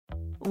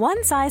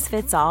One size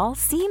fits all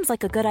seems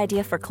like a good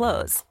idea for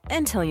clothes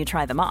until you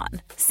try them on.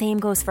 Same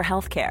goes for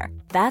healthcare.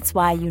 That's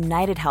why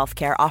United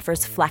Healthcare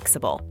offers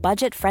flexible,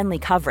 budget-friendly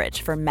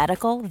coverage for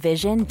medical,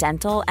 vision,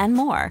 dental, and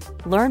more.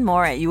 Learn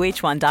more at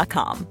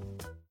uh1.com.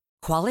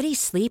 Quality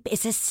sleep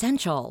is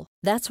essential.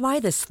 That's why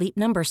the Sleep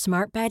Number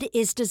Smart Bed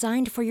is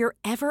designed for your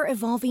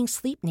ever-evolving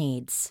sleep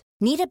needs.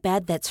 Need a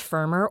bed that's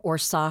firmer or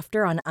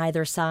softer on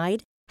either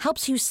side?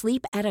 Helps you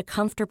sleep at a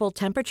comfortable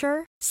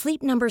temperature?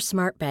 Sleep Number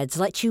Smart Beds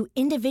let you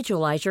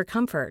individualize your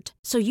comfort,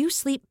 so you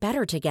sleep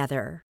better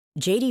together.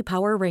 J.D.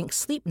 Power ranks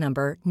Sleep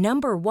Number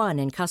number 1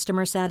 in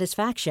customer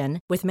satisfaction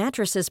with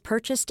mattresses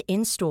purchased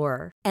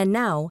in-store. And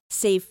now,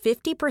 save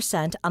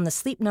 50% on the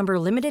Sleep Number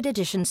Limited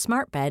Edition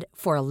Smart Bed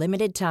for a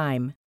limited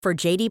time. For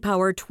J.D.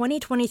 Power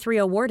 2023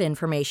 award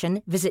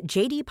information, visit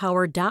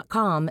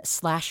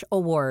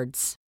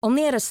jdpower.com/awards.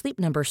 Only at a Sleep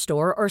Number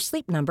store or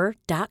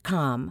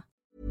sleepnumber.com.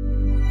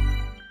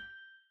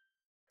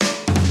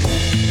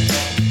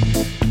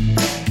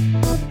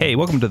 Hey,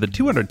 welcome to the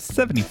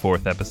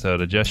 274th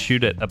episode of Just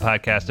Shoot It, a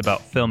podcast about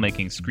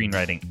filmmaking,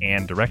 screenwriting,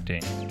 and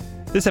directing.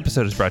 This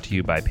episode is brought to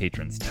you by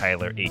patrons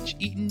Tyler H.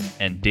 Eaton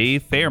and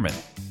Dave Fairman.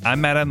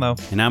 I'm Matt Enlow.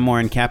 And I'm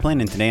Oren Kaplan,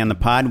 and today on the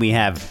pod we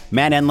have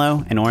Matt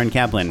Enlow and Oren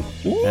Kaplan.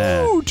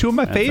 Ooh, two of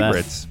my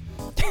favorites.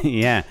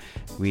 Yeah,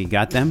 we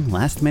got them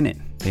last minute.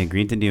 They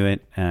agreed to do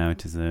it,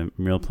 which is a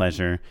real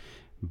pleasure.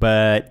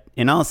 But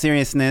in all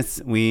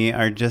seriousness, we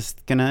are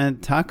just going to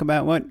talk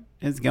about what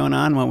is going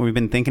on, what we've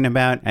been thinking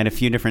about at a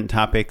few different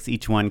topics,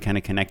 each one kind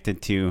of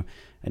connected to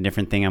a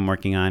different thing I'm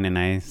working on. And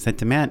I said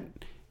to Matt,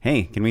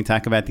 hey, can we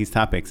talk about these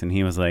topics? And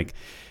he was like,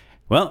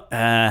 well,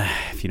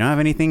 if you don't have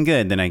anything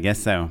good, then I guess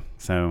so.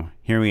 So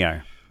here we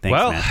are.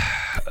 Thanks,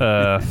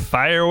 Matt.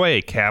 Fire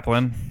away,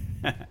 Kaplan.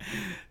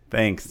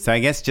 Thanks. So I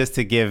guess just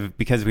to give,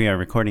 because we are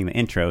recording the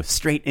intro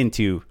straight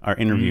into our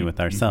interview with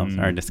ourselves,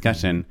 our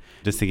discussion,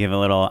 just to give a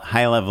little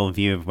high-level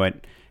view of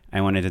what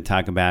I wanted to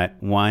talk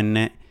about.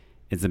 One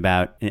is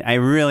about, I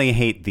really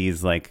hate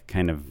these like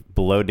kind of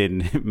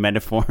bloated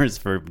metaphors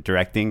for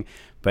directing,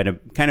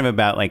 but kind of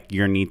about like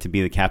your need to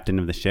be the captain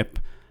of the ship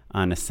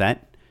on a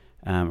set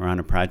or on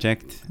a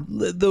project.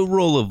 The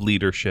role of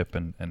leadership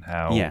and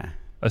how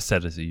a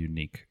set is a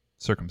unique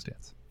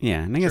circumstance.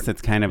 Yeah, and I guess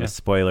that's kind of a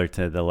spoiler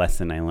to the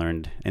lesson I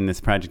learned in this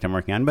project I'm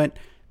working on, but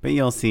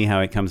you'll see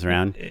how it comes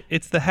around.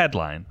 It's the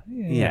headline.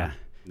 Yeah.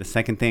 The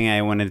second thing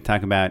I wanted to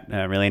talk about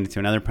related to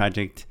another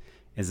project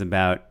is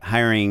about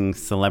hiring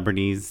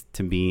celebrities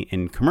to be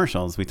in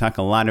commercials. We talk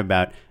a lot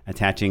about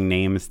attaching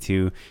names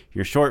to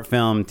your short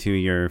film, to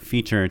your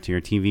feature, to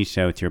your TV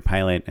show, to your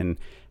pilot, and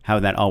how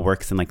that all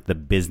works in like the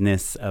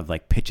business of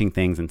like pitching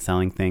things and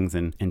selling things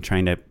and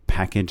trying to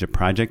package a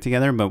project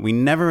together. But we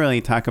never really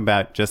talk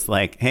about just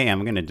like, hey,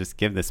 I'm going to just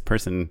give this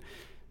person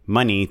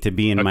money to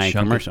be in my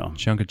commercial.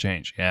 Chunk of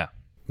change, yeah.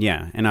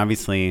 Yeah, and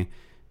obviously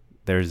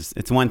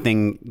it's one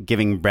thing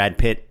giving Brad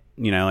Pitt,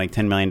 like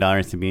 $10 million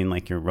to be in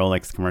like your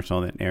Rolex commercial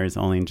that airs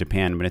only in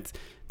Japan. But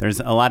there's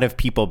a lot of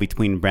people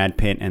between Brad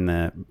Pitt and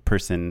the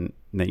person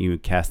that you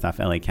cast off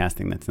LA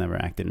Casting that's never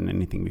acted in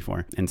anything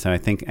before. And so I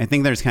think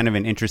there's kind of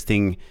an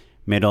interesting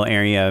middle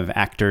area of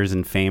actors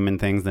and fame and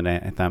things that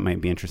I thought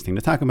might be interesting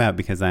to talk about,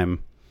 because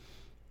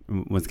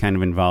was kind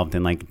of involved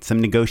in like some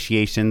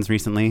negotiations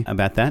recently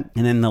about that.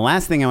 And then the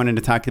last thing I wanted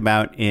to talk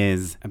about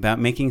is about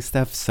making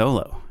stuff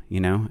solo.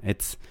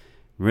 It's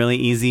really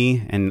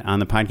easy, and on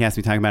the podcast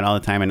we talk about it all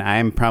the time, and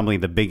I'm probably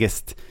the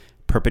biggest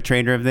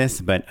perpetrator of this,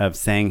 but of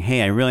saying,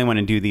 hey, I really want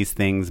to do these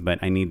things, but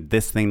I need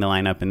this thing to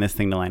line up and this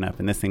thing to line up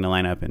and this thing to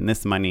line up and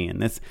this money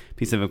and this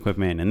piece of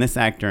equipment and this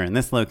actor and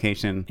this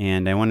location.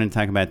 And I wanted to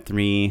talk about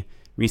 3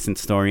 recent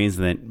stories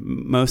that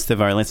most of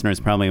our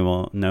listeners probably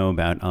will know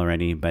about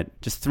already,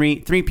 but just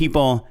three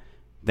people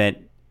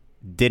that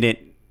did it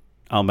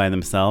all by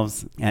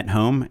themselves at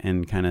home,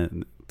 and kind of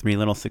 3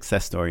 little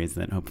success stories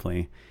that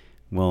hopefully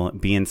will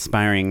be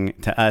inspiring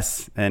to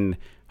us and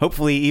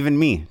hopefully even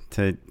me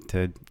to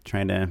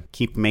try to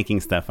keep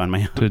making stuff on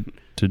my own.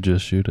 To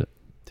just shoot it.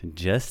 To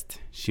just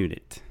shoot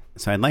it.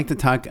 So I'd like to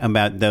talk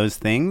about those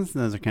things.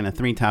 Those are kind of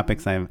 3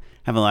 topics I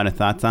have a lot of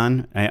thoughts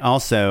on. I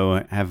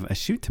also have a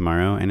shoot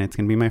tomorrow, and it's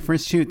going to be my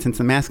first shoot since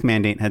the mask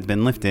mandate has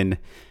been lifted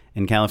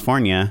in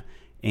California.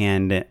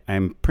 And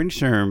I'm pretty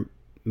sure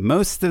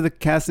most of the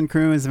cast and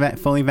crew is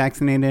fully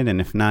vaccinated,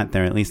 and if not,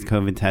 they're at least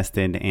COVID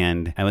tested.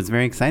 And I was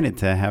very excited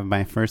to have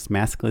my first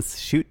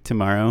maskless shoot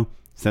tomorrow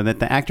so that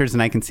the actors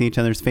and I can see each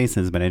other's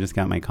faces, but I just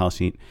got my call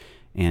sheet,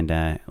 and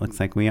it looks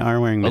like we are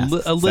wearing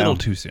masks. A little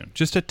too soon.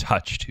 Just a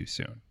touch too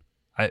soon.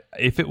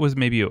 If it was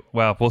maybe,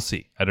 we'll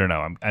see. I don't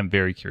know. I'm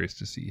very curious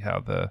to see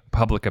how the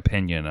public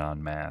opinion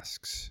on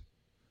masks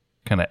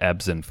kind of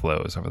ebbs and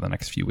flows over the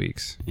next few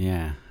weeks.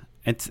 Yeah.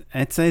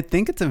 I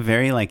think it's a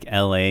very like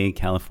LA,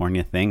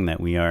 California thing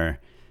that we are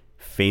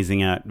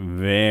phasing out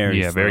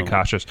very slowly. Very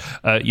cautious.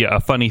 A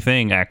funny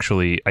thing,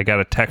 actually, I got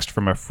a text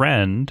from a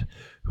friend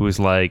who was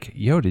like,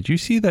 yo, did you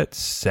see that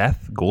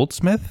Seth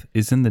Goldsmith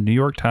is in the New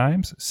York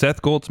Times?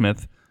 Seth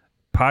Goldsmith,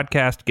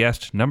 podcast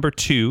guest number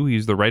 2,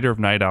 he's the writer of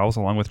Night Owls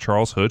along with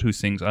Charles Hood, who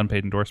sings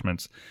Unpaid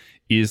Endorsements,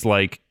 is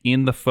like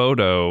in the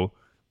photo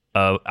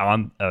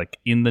on like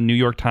in the New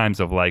York Times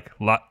of like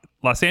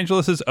Los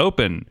Angeles is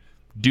open,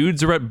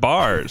 dudes are at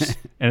bars,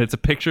 and it's a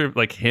picture of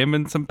like him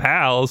and some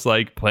pals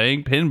like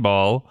playing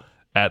pinball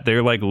at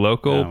their like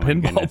local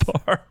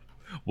pinball bar.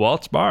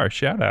 Walt's Bar,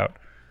 shout out.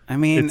 I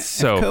mean, it's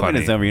so if COVID funny.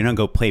 is over, you don't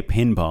go play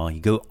pinball. You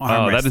go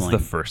arm wrestling. That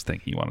is the first thing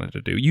he wanted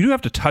to do. You do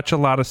have to touch a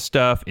lot of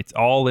stuff. It's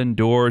all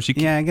indoors.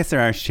 Yeah, I guess there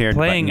are shared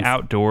playing buttons.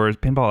 Outdoors.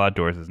 Pinball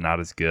outdoors is not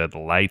as good. The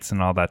lights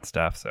and all that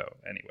stuff. So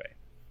anyway,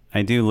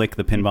 I do lick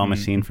the pinball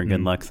machine for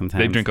good luck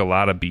sometimes. they drink a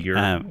lot of beer.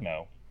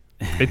 No,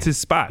 it's his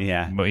spot.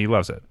 Yeah, but he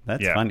loves it.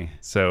 That's funny.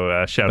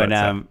 So shout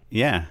out. Seth.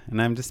 Yeah,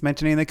 and I'm just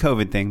mentioning the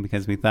COVID thing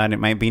because we thought it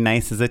might be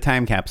nice as a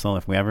time capsule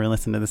if we ever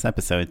listen to this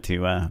episode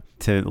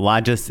to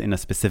lodge us in a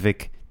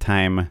specific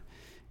time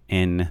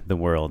in the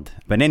world.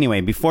 But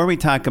anyway, before we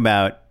talk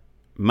about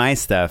my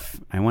stuff,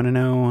 I want to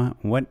know,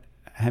 what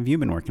have you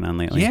been working on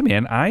lately? Yeah,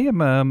 man, I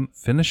am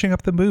finishing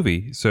up the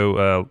movie.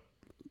 So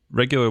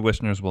regular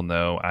listeners will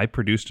know I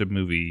produced a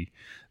movie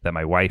that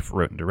my wife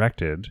wrote and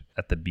directed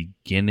at the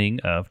beginning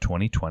of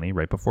 2020,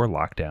 right before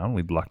lockdown.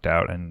 We'd lucked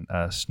out and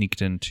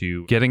sneaked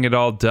into getting it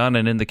all done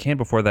and in the can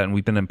before that, and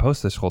we've been in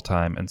post this whole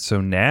time. And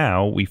so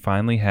now we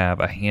finally have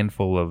a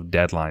handful of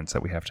deadlines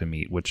that we have to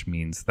meet, which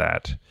means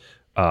that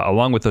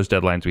along with those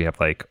deadlines, we have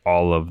like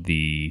all of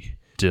the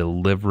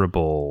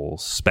deliverable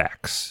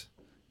specs.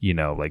 You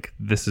know, like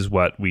this is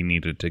what we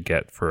needed to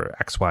get for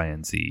X, Y,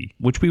 and Z,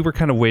 which we were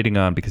kind of waiting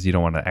on because you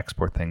don't want to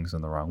export things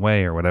in the wrong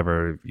way or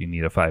whatever. You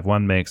need a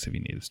 5.1 mix, if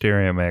you need a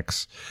stereo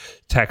mix,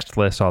 text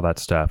list, all that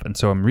stuff. And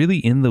so I'm really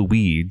in the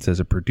weeds as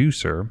a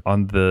producer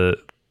on the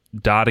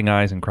dotting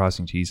I's and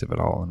crossing T's of it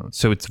all. And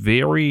so it's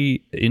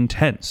very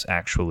intense,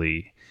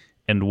 actually.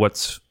 And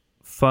what's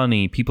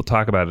funny, people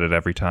talk about it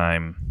every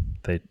time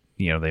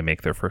they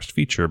make their first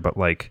feature, but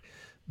like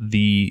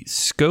the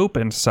scope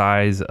and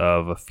size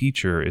of a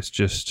feature is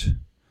just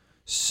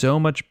so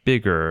much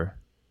bigger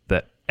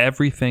that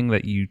everything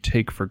that you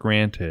take for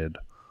granted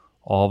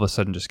all of a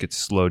sudden just gets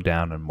slowed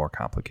down and more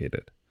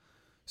complicated.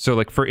 So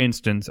like, for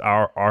instance,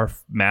 our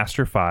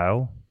master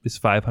file is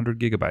 500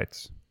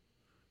 gigabytes,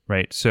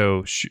 right?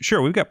 So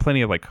sure, we've got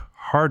plenty of like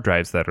hard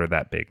drives that are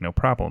that big, no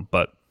problem.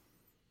 But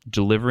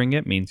delivering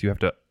it means you have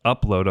to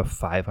upload a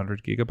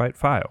 500 gigabyte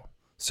file.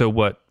 So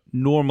what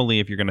normally,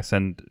 if you're going to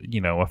send,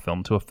 a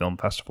film to a film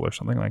festival or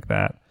something like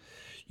that,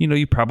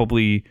 you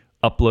probably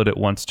upload it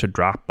once to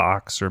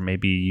Dropbox, or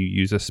maybe you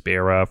use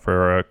Aspera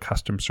for a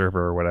custom server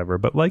or whatever.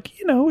 But like,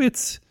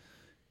 it's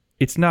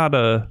not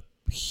a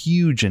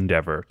huge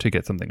endeavor to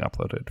get something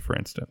uploaded, for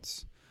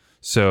instance.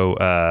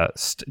 So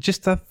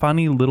just the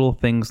funny little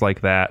things like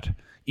that.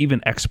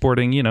 Even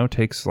exporting,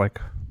 takes like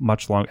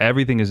much longer.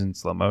 Everything is in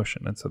slow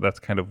motion. And so that's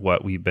kind of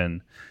what we've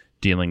been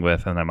dealing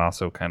with. And I'm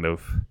also kind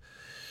of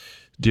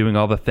doing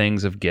all the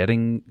things of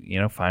getting,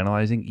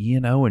 finalizing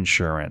E&O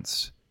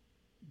insurance,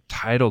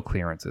 title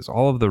clearances,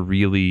 all of the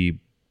really,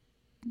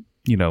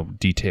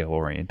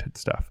 detail-oriented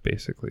stuff,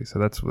 basically. So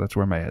that's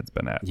where my head's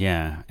been at.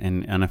 Yeah,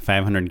 and on a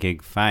 500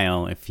 gig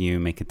file, if you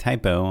make a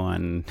typo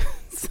on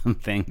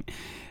something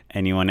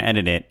and you want to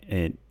edit it,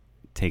 it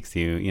takes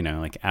you,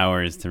 like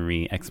hours to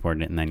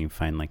re-export it, and then you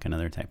find like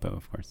another typo,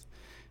 of course.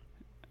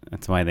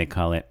 That's why they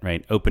call it,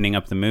 right, opening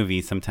up the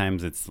movie.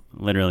 Sometimes it's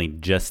literally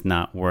just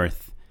not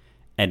worth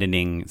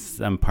editing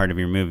some part of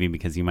your movie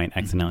because you might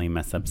accidentally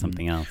mess up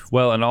something else.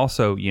 Well, and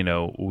also,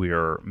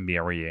 we're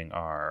marrying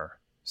our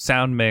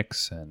sound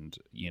mix and,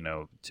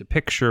 to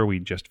picture. We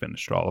just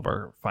finished all of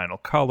our final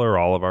color,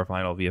 all of our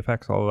final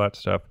VFX, all of that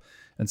stuff.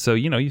 And so,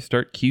 you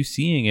start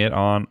QCing it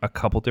on a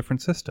couple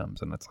different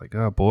systems. And it's like,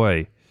 oh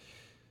boy,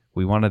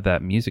 we wanted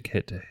that music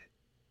hit to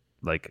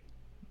like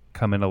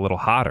come in a little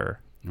hotter.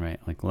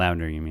 Right, like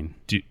louder, you mean?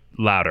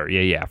 Louder,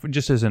 yeah.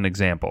 Just as an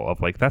example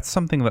of like, that's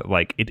something that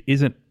like, it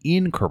isn't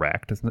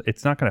incorrect.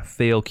 It's not going to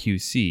fail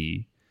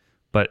QC,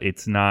 but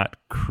it's not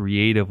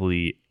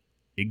creatively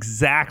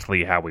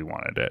exactly how we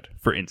wanted it,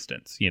 for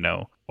instance,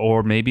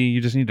 Or maybe you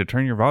just need to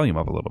turn your volume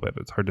up a little bit.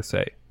 It's hard to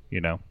say,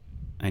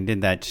 I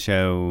did that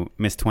show,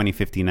 Miss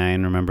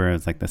 2059, remember? It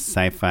was like the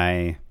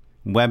sci-fi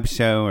web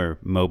show or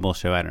mobile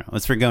show, I don't know. It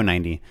was for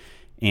Go90.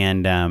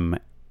 And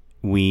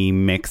we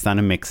mixed on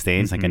a mix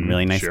stage, like a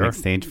really nice mix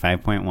stage,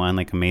 5.1,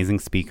 like amazing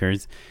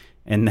speakers.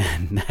 And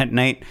then that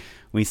night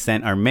we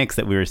sent our mix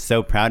that we were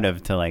so proud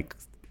of to like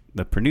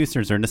the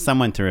producers or to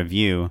someone to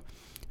review.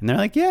 And they're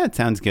like, yeah, it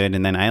sounds good.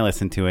 And then I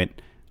listened to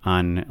it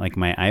on like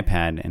my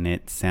iPad and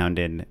it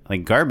sounded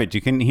like garbage.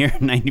 You couldn't hear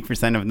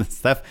 90% of the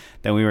stuff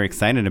that we were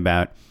excited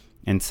about.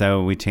 And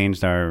so we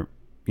changed our,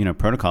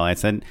 protocol. I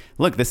said,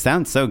 look, this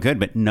sounds so good,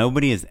 but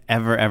nobody is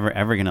ever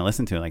going to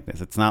listen to it like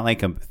this. It's not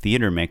like a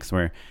theater mix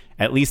where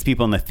at least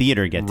people in the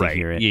theater get to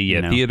hear it.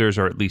 Yeah. Theaters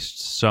are at least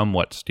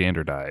somewhat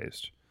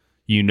standardized.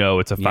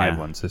 It's a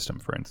 5.1 system,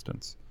 for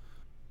instance.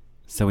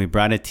 So we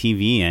brought a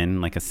TV in,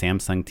 like a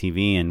Samsung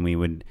TV, and we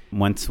would,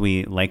 once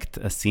we liked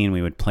a scene,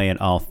 we would play it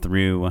all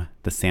through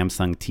the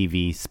Samsung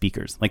TV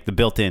speakers, like the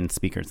built-in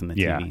speakers in the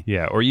TV.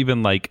 Yeah. Or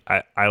even like,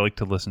 I like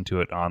to listen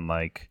to it on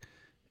like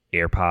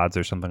AirPods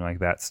or something like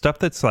that. Stuff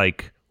that's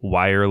like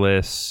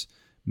wireless,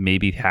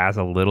 maybe has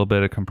a little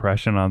bit of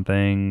compression on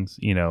things,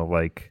 you know,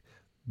 like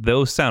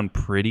those sound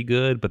pretty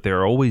good, but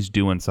they're always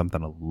doing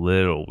something a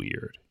little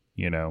weird,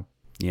 you know?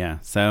 Yeah.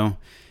 So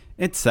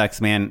it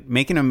sucks, man.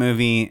 Making a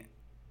movie,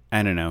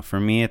 I don't know. For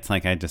me, it's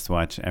like I just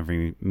watch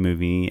every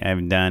movie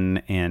I've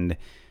done and I'm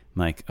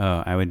like,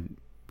 oh, I would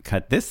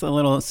cut this a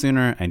little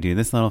sooner. I do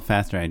this a little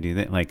faster. I do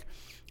that. Like,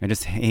 I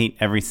just hate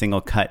every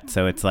single cut.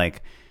 So it's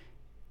like,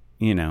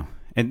 you know,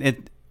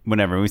 it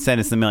whatever. We said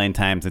this a million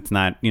times. It's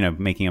not, you know,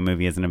 making a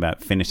movie isn't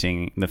about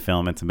finishing the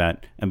film. It's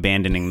about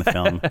abandoning the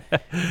film.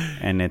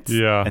 And it's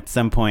at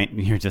some point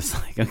you're just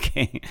like,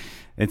 okay,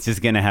 it's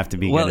just going to have to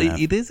be good enough.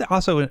 It is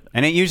also...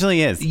 and it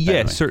usually is.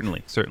 Yeah,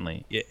 certainly.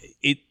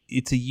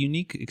 It's a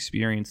unique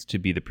experience to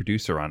be the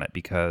producer on it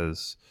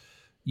because,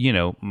 you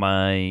know,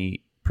 my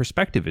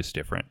perspective is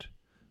different.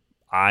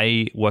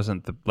 I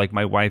wasn't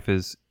my wife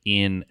is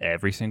in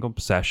every single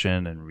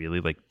session and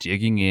really like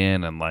digging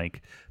in and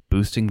like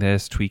boosting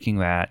this, tweaking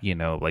that, you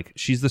know, like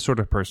she's the sort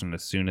of person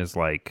as soon as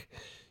like,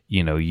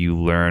 you know, you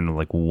learn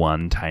like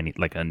one tiny,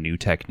 like a new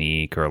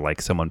technique or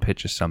like someone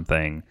pitches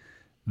something,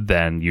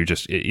 then you're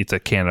just, it's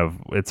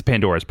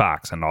Pandora's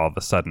box. And all of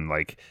a sudden,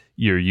 like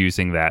you're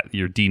using that,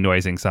 you're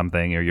denoising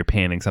something or you're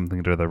panning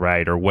something to the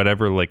right or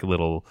whatever, like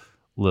little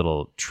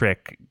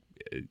trick,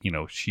 you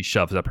know, she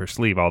shoves up her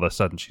sleeve. All of a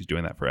sudden she's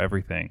doing that for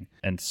everything.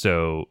 And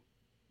so,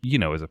 you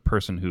know, as a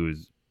person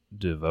who's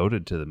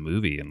devoted to the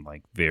movie and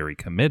like very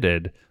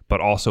committed,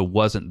 but also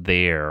wasn't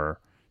there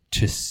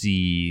to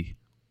see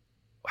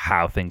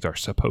how things are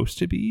supposed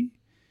to be,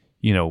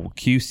 you know,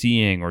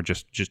 QCing or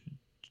just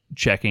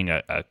checking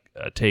a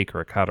take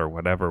or a cut or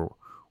whatever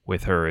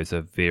with her is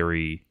a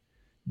very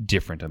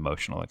different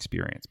emotional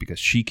experience because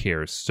she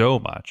cares so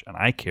much and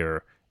I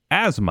care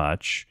as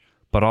much,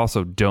 but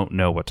also don't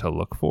know what to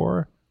look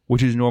for,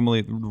 which is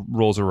normally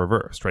roles are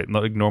reversed, right?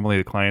 Like normally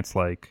the client's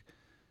like,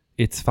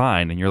 it's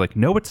fine. And you're like,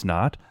 no, it's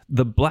not.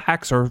 The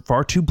blacks are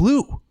far too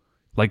blue.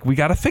 Like, we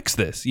got to fix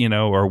this, you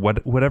know, or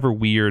whatever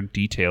weird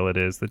detail it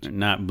is that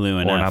not blue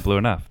enough. Or not blue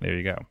enough. There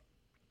you go.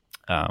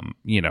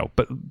 You know,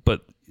 but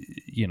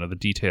you know, the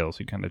details,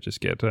 you kind of just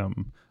get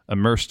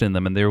immersed in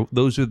them. And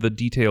those are the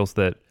details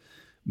that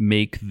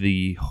make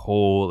the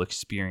whole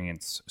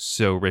experience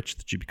so rich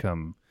that you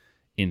become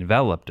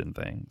enveloped in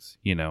things,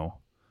 you know.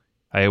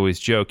 I always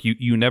joke,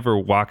 you never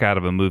walk out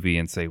of a movie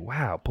and say,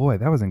 wow, boy,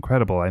 that was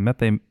incredible. I bet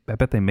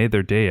they made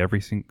their day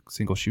every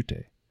single shoot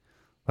day.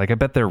 Like, I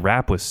bet their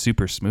rap was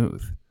super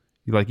smooth.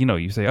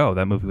 You say, oh,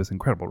 that movie was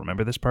incredible.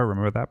 Remember this part?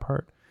 Remember that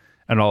part?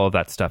 And all of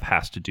that stuff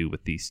has to do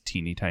with these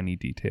teeny tiny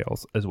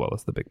details as well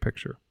as the big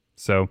picture.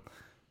 So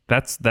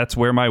that's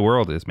where my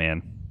world is,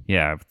 man.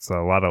 Yeah, it's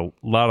a lot of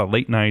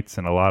late nights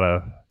and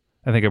I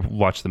think I've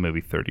watched the movie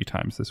 30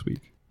 times this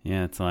week.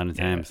 Yeah, it's a lot of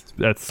times.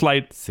 Yeah, that's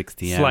slight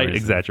 60 slight hours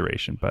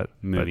exaggeration, but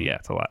yeah,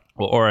 it's a lot.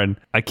 Well, Oren,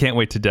 I can't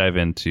wait to dive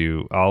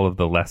into all of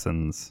the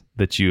lessons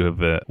that you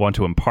have want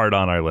to impart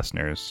on our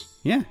listeners.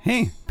 Yeah,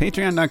 hey,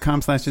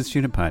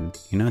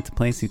 patreon.com/justshootitpod. You know, it's a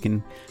place you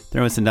can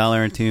throw us $1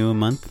 or $2 a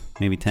month,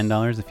 maybe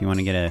 $10 if you want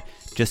to get a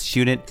Just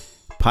Shoot It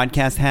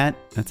podcast hat.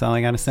 That's all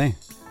I got to say.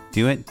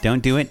 Do it,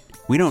 don't do it.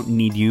 We don't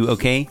need you,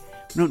 okay?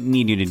 We don't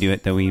need you to do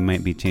it, though we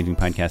might be changing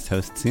podcast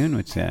hosts soon,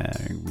 which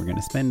we're going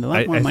to spend a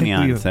lot more money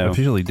on. So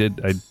officially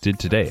I did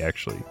today,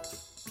 actually.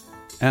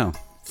 Oh,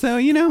 so,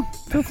 you know,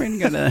 feel free to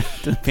go to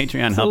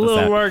Patreon. It's help a us little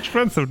out. more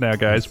expensive now,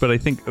 guys, but I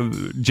think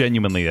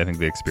genuinely, I think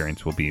the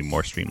experience will be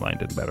more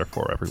streamlined and better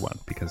for everyone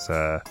because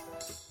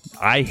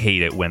I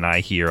hate it when I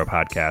hear a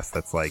podcast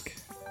that's like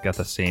got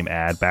the same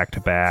ad back to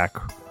back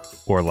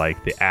or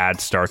like the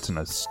ad starts in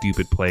a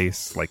stupid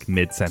place, like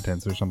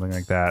mid-sentence or something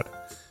like that.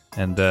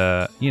 And,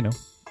 you know,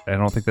 I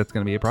don't think that's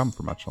going to be a problem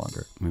for much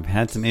longer. We've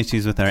had some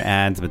issues with our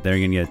ads, but they're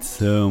going to get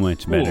so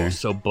much better. Ooh,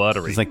 so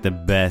buttery. It's like the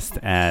best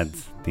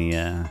ads.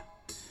 The,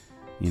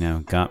 you know,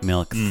 Got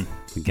Milks,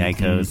 the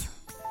Geicos,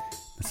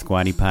 the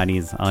Squatty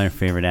Potties, all your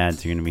favorite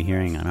ads you're going to be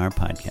hearing on our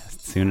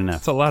podcast soon enough.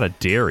 It's a lot of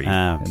dairy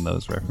in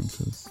those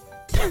references.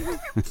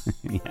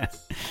 Yeah,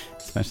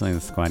 especially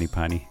the Squatty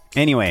Potty.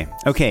 Anyway,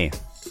 okay,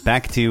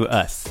 back to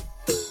us.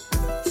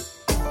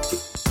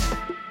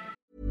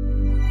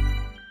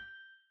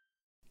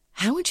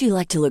 How would you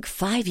like to look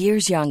 5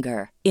 years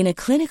younger? In a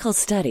clinical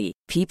study,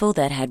 people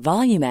that had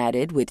volume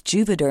added with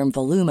Juvederm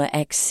Voluma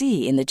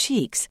XC in the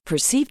cheeks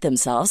perceived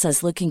themselves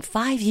as looking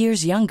 5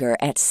 years younger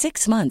at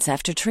 6 months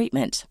after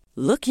treatment.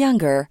 Look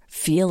younger,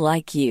 feel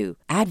like you.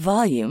 Add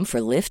volume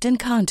for lift and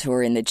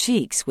contour in the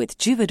cheeks with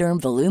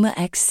Juvederm Voluma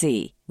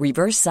XC.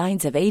 Reverse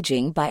signs of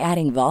aging by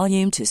adding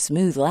volume to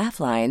smooth laugh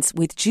lines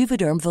with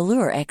Juvederm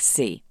Volure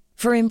XC.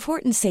 For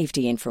important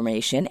safety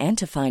information and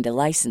to find a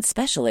licensed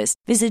specialist,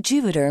 visit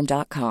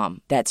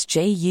Juvederm.com. That's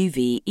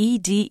JUVEDERM.com.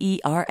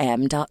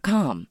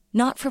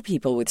 Not for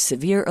people with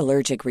severe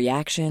allergic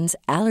reactions,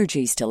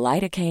 allergies to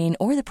lidocaine,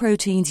 or the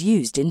proteins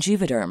used in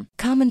Juvederm.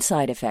 Common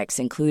side effects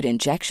include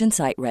injection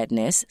site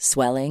redness,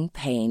 swelling,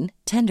 pain,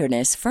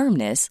 tenderness,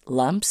 firmness,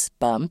 lumps,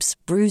 bumps,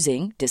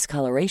 bruising,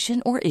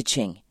 discoloration, or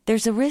itching.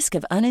 There's a risk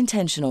of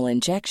unintentional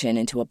injection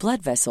into a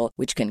blood vessel,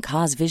 which can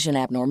cause vision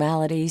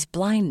abnormalities,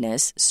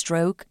 blindness,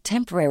 stroke,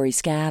 temporary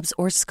scabs,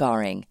 or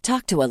scarring.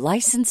 Talk to a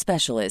licensed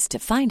specialist to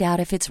find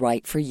out if it's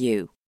right for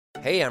you.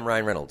 Hey, I'm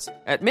Ryan Reynolds.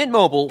 At Mint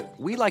Mobile,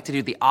 we like to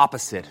do the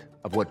opposite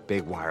of what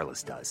Big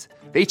Wireless does.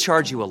 They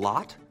charge you a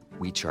lot,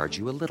 we charge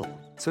you a little.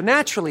 So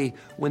naturally,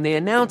 when they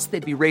announced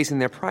they'd be raising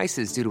their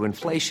prices due to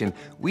inflation,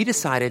 we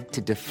decided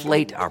to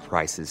deflate our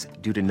prices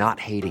due to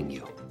not hating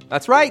you.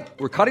 That's right.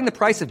 We're cutting the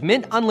price of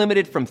Mint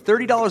Unlimited from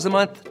 $30 a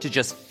month to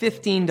just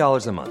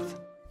 $15 a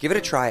month. Give it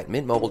a try at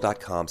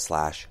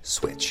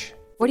mintmobile.com/switch.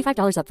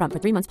 $45 up front for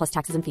 3 months plus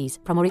taxes and fees.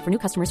 Promo rate for new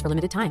customers for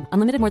limited time.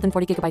 Unlimited more than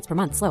 40 gigabytes per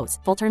month. Slows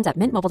full terms at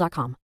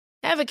mintmobile.com.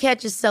 Ever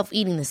catch yourself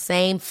eating the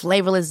same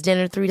flavorless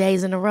dinner 3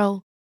 days in a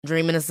row?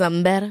 Dreaming of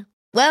something better?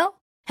 Well,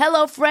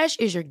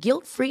 HelloFresh is your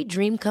guilt-free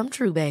dream come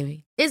true,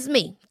 baby. It's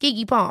me,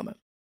 Keke Palmer.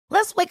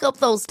 Let's wake up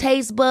those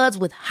taste buds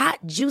with hot,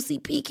 juicy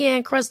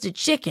pecan-crusted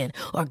chicken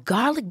or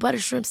garlic butter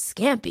shrimp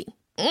scampi.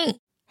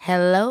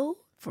 Hello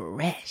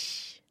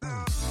Fresh.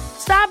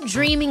 Stop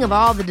dreaming of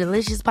all the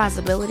delicious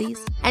possibilities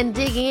and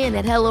dig in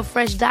at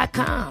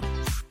HelloFresh.com.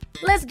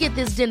 Let's get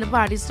this dinner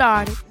party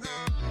started.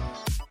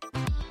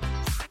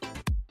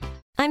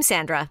 I'm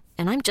Sandra,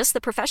 and I'm just the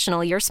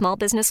professional your small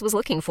business was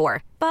looking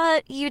for.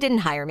 But you didn't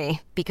hire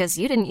me because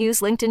you didn't use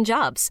LinkedIn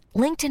Jobs.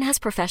 LinkedIn has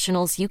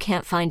professionals you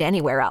can't find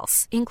anywhere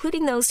else,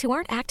 including those who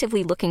aren't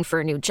actively looking for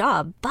a new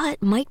job,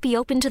 but might be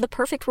open to the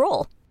perfect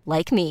role,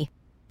 like me.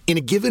 In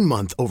a given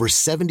month, over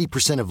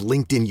 70% of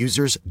LinkedIn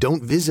users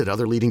don't visit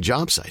other leading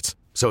job sites.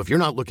 So if you're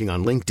not looking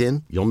on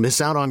LinkedIn, you'll miss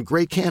out on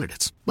great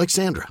candidates like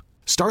Sandra.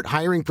 Start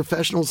hiring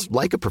professionals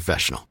like a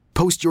professional.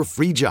 Post your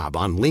free job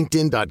on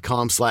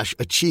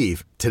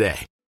linkedin.com/achieve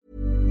today.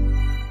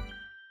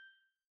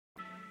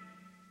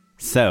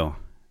 So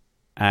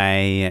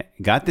I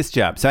got this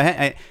job. So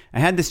I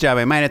had this job.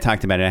 I might have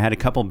talked about it. I had a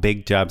couple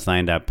big jobs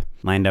lined up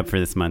for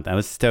this month. I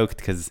was stoked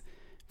because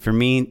for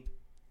me,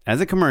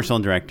 as a commercial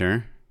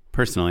director,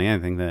 personally, I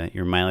think that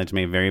your mileage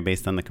may vary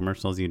based on the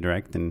commercials you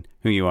direct and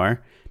who you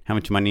are, how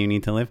much money you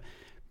need to live.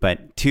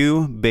 But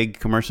 2 big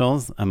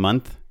commercials a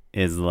month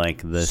is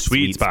like the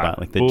sweet spot,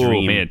 like the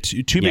dream. Man,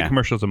 two big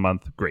commercials a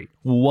month, great.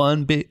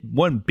 One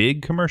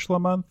big commercial a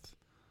month,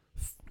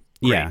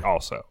 great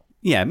also.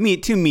 Yeah,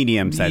 2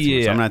 medium-sized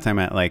ones. So I'm not talking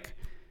about like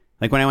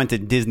when I went to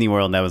Disney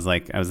World, I was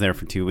there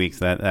for 2 weeks.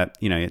 That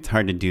it's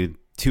hard to do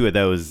 2 of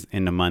those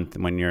in a month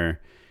when you're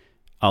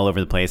all over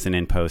the place and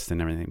in post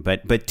and everything.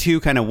 But 2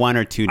 kind of 1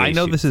 or 2 days. I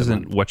know this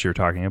isn't what you're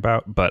talking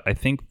about, but I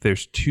think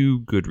there's 2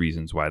 good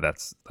reasons why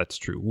that's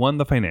true. One,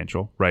 the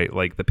financial, right?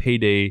 Like the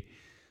payday.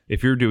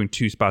 If you're doing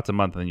 2 spots a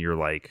month, then you're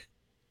like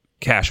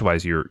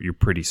cash-wise, you're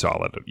pretty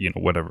solid.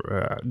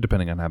 Whatever,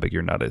 depending on how big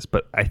your nut is.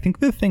 But I think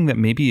the thing that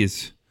maybe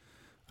is,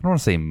 I don't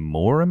want to say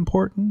more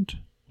important,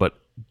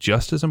 but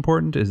just as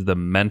important is the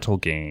mental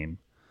game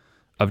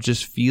of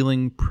just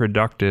feeling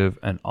productive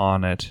and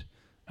on it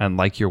and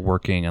like you're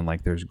working and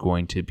like there's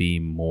going to be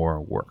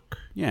more work.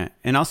 Yeah.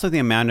 And also the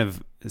amount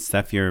of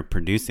stuff you're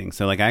producing.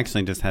 So like I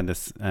actually just had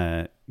this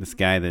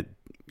guy that,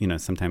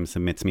 sometimes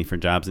submits me for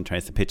jobs and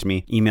tries to pitch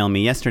me, email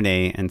me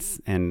yesterday.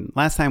 And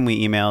last time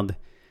we emailed,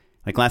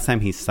 like last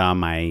time he saw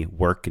my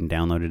work and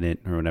downloaded it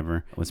or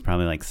whatever, it was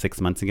probably like 6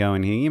 months ago.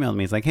 And he emailed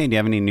me. He's like, hey, do you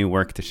have any new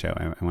work to show?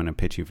 I want to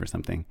pitch you for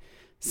something.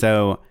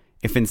 So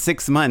if in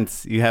 6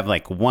 months you have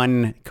like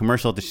 1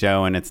 commercial to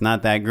show and it's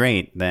not that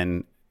great,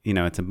 then,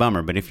 it's a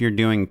bummer. But if you're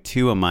doing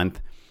 2 a month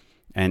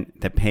and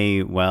that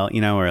pay well,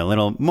 or a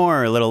little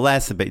more or a little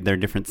less, but they're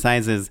different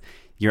sizes,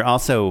 you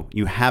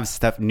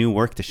have new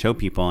work to show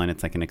people, and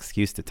it's like an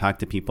excuse to talk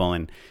to people,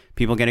 and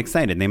people get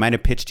excited. They might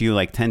have pitched you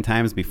like 10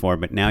 times before,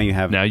 but now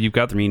you've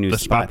got 3 new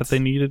spots. Spot that they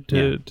needed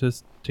to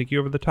take you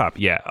over the top.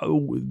 Yeah.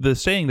 The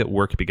saying that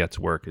work begets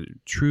work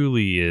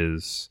truly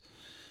is,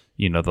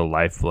 the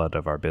lifeblood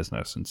of our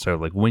business. And so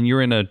like when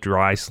you're in a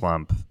dry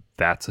slump,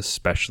 that's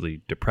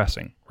especially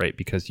depressing, right?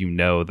 Because you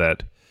know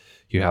that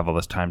you have all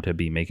this time to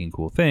be making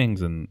cool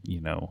things, and,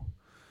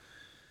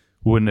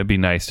 wouldn't it be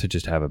nice to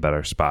just have a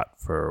better spot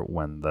for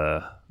when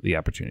the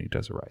opportunity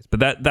does arise?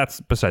 But that's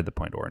beside the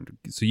point, Oren.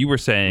 So you were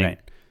saying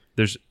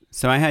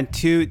So I had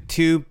two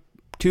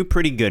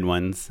pretty good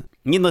ones.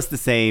 Needless to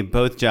say,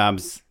 both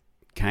jobs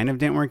kind of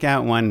didn't work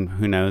out. One,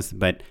 who knows?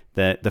 But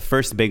the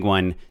first big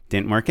one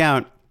didn't work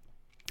out.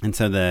 And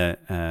so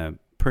the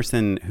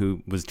person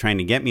who was trying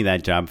to get me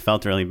that job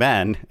felt really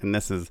bad. And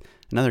this is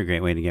another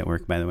great way to get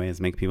work, by the way, is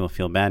make people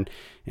feel bad.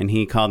 And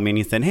he called me and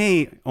he said,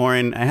 hey,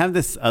 Oren, I have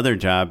this other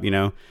job,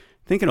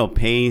 I think it'll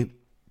pay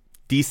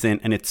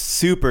decent and it's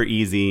super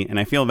easy. And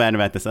I feel bad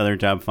about this other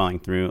job falling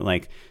through.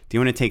 Like, do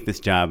you want to take this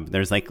job?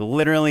 There's like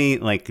literally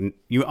like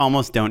you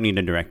almost don't need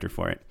a director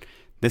for it.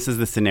 This is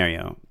the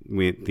scenario.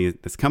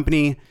 This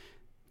company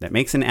that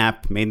makes an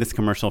app made this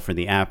commercial for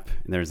the app.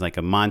 There's like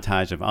a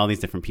montage of all these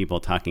different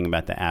people talking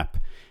about the app.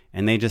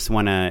 And they just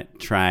want to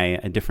try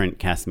a different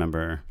cast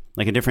member,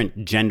 like a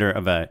different gender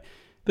of a...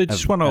 They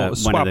just want to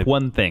swap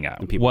one thing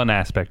out, one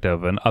aspect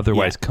of an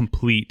otherwise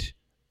complete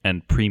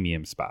and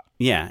premium spot.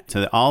 Yeah.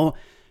 So all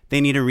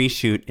they need to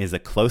reshoot is a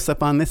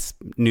close-up on this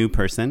new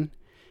person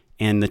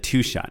and the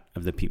 2-shot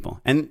of the people.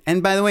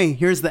 And by the way,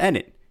 here's the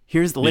edit.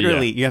 Here's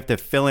literally, you have to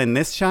fill in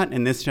this shot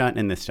and this shot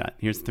and this shot.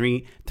 Here's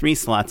three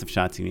slots of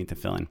shots you need to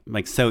fill in.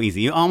 Like, so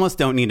easy. You almost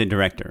don't need a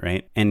director,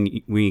 right? And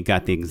we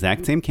got the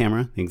exact same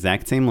camera, the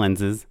exact same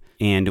lenses,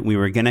 and we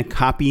were going to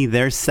copy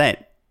their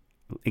set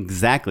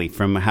exactly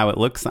from how it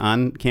looks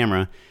on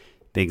camera.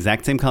 The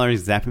exact same colors,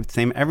 exact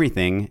same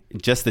everything,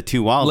 just the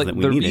 2 walls that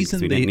we needed. The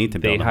reason we didn't need to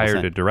build they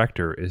hired a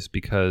director is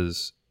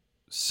because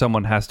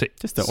someone has to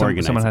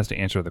organize. Someone has to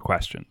answer the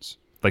questions.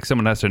 Like,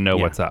 someone has to know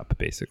what's up,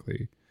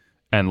 basically.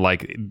 And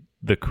like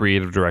the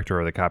creative director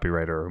or the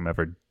copywriter or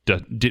whomever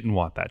didn't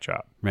want that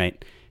job.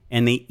 Right.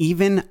 And they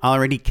even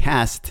already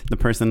cast the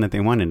person that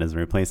they wanted as a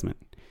replacement.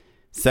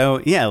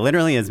 So yeah,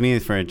 literally as me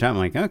for a job, I'm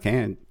like,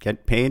 okay, I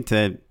get paid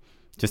to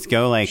just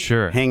go like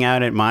hang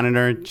out at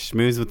Monitor,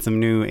 schmooze with some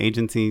new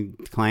agency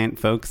client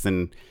folks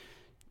and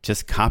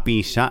just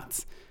copy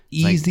shots.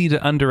 Easy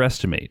to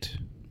underestimate.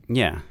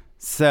 Yeah.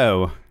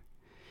 So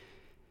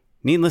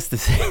needless to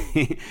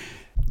say,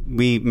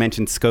 we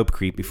mentioned scope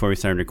creep before we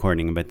started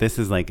recording, but this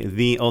is like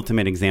the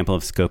ultimate example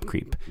of scope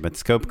creep. But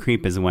scope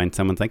creep is when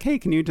someone's like, hey,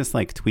 can you just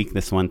like tweak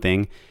this one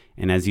thing?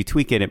 And as you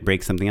tweak it, it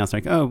breaks something else.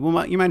 Like, oh,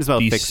 well, you might as well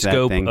fix that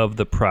thing. The scope of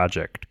the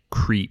project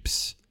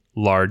creeps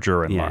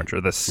larger and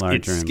larger. It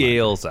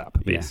scales up,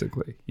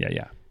 basically.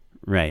 Yeah.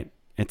 Right.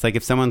 It's like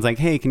if someone's like,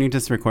 hey, can you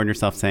just record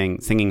yourself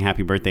singing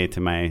happy birthday to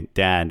my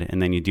dad?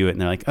 And then you do it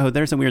and they're like, oh,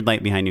 there's a weird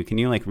light behind you. Can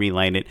you like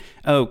relight it?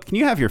 Oh, can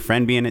you have your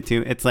friend be in it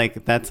too? It's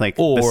like, that's like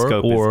the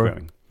scope is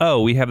growing.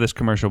 Oh, we have this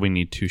commercial. We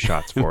need 2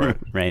 shots for it.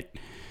 Right.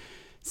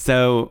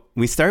 So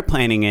we start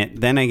planning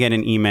it. Then I get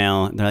an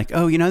email. They're like,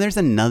 oh, there's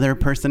another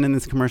person in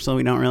this commercial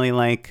we don't really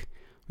like.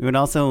 We would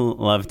also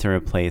love to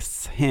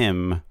replace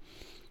him.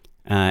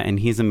 And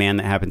he's a man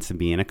that happens to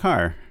be in a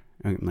car.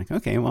 I'm like,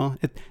 okay, well,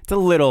 it's a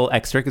little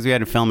extra because we had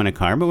to film in a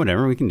car, but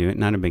whatever, we can do it.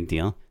 Not a big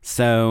deal.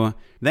 So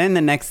then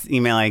the next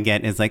email I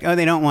get is like, oh,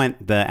 they don't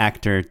want the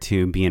actor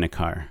to be in a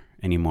car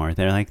anymore.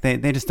 They're like,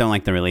 they just don't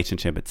like the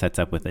relationship it sets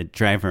up with a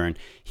driver, and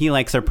he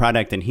likes our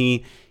product, and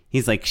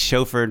he's like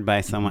chauffeured by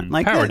someone.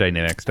 Like power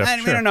dynamic stuff.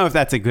 I don't know if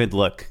that's a good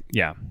look.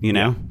 Yeah.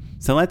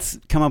 So let's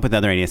come up with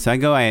other ideas. So I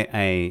go,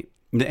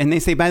 and they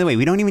say, by the way,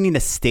 we don't even need a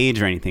stage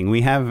or anything.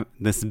 We have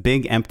this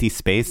big empty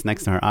space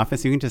next to our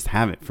office. You can just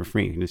have it for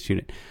free. You can just shoot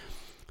it.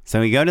 So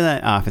we go to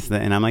the office,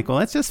 and I'm like, well,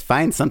 let's just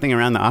find something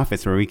around the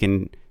office where we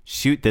can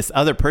shoot this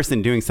other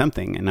person doing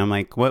something. And I'm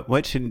like,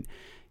 what should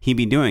he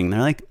be doing? And they're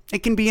like, it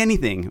can be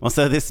anything. Well,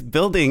 so this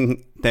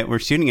building that we're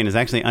shooting in is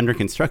actually under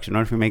construction.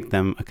 What if we make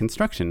them a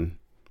construction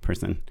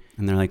person?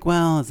 And they're like,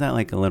 well, is that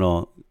like a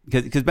little...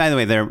 Because by the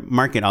way, their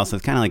market also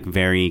is kind of like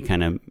very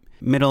kind of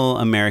middle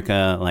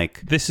America,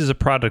 like... This is a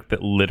product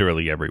that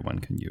literally everyone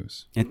can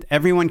use.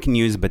 Everyone can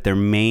use, but their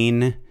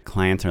main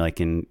clients are like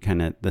in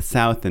kind of the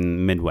South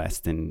and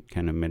Midwest and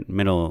kind of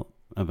middle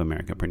of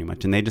America pretty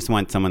much. And they just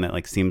want someone that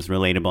like seems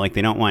relatable. Like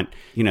they don't want,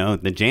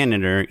 the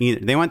janitor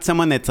either. They want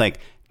someone that's like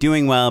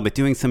doing well, but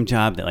doing some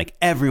job that like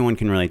everyone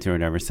can relate to or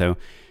whatever. So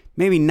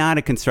maybe not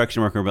a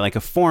construction worker, but like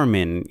a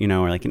foreman,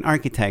 or like an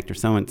architect or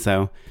someone.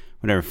 So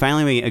whatever.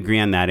 Finally, we agree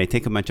on that. I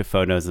take a bunch of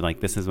photos of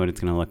like, this is what it's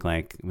going to look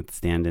like with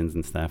stand-ins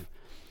and stuff.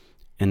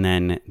 And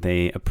then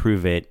they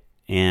approve it.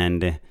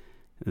 And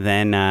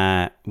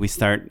then we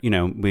start,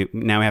 we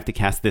have to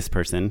cast this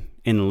person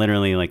in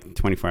literally like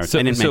 24 hours.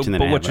 I didn't mention that.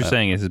 But what you're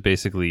saying is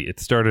basically it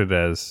started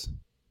as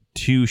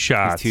 2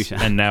 shots,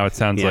 and now it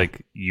sounds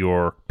like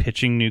you're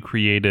pitching new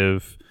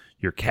creative,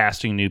 you're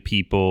casting new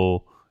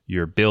people,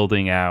 you're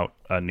building out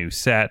a new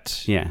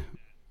set. Yeah.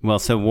 Well,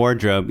 so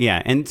wardrobe,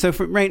 and so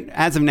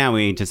as of now,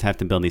 we just have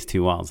to build these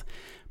 2 walls.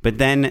 But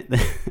then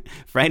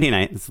Friday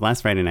night, this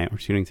last Friday night, we're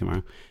shooting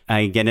tomorrow,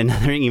 I get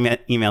another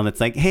email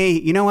that's like, hey,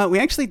 you know what? We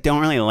actually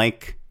don't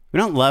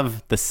don't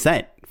love the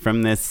set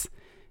from this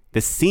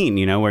scene,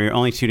 where you're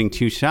only shooting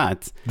 2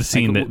 shots. The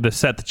scene, the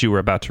set that you were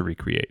about to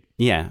recreate.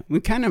 Yeah. We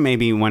kind of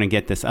maybe want to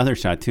get this other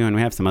shot too. And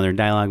we have some other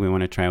dialogue we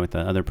want to try with the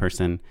other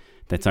person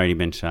that's already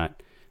been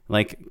shot.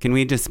 Like, can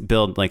we just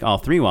build like all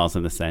 3 walls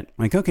of the set? I'm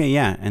like, okay,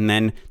 yeah. And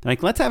then they're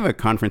like, let's have a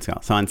conference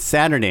call. So on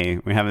Saturday,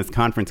 we have this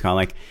conference call.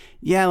 Like,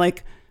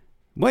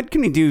 what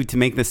can we do to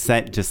make this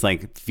set just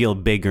like feel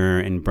bigger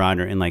and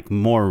broader and like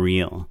more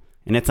real?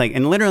 And it's like,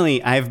 and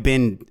literally I've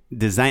been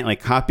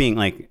copying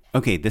like,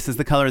 okay, this is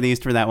the color they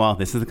used for that wall.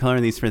 This is the color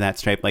they used for that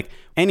stripe. Like,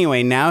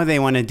 anyway, now they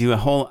want to do a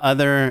whole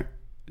other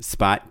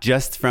spot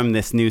just from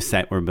this new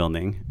set we're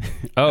building.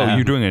 Oh,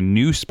 you're doing a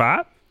new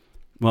spot?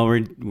 Well,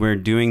 we're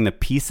doing the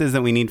pieces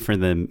that we need for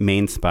the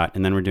main spot,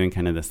 and then we're doing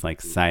kind of this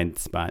like side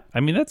spot. I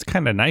mean, that's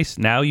kind of nice.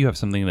 Now you have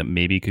something that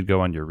maybe could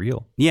go on your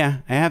reel. Yeah,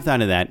 I have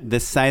thought of that.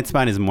 This side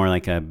spot is more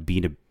like a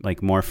B2,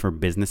 like more for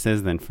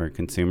businesses than for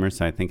consumers.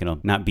 So I think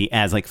it'll not be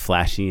as like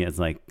flashy as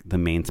like the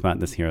main spot,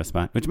 this hero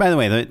spot. Which, by the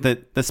way,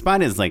 the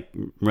spot is like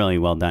really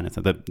well done.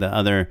 So the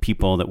other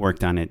people that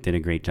worked on it did a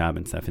great job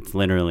and stuff. It's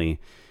literally,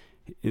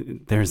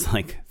 there's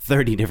like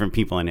 30 different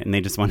people in it, and they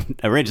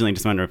originally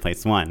just wanted to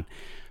replace one.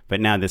 But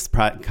now this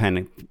kind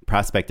of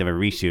prospect of a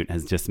reshoot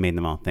has just made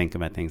them all think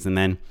about things. And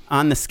then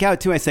on the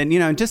Scout too, I said,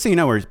 just so you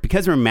know,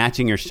 because we're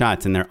matching your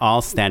shots and they're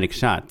all static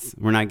shots,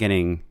 we're not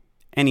getting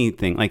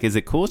anything. Like, is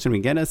it cool? Should we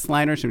get a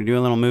slider? Should we do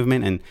a little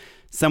movement? And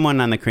someone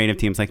on the creative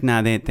team's like,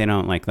 nah, they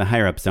don't, like, the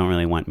higher ups don't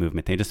really want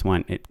movement. They just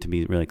want it to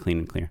be really clean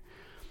and clear.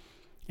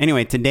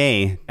 Anyway,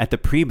 today at the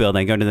pre-build,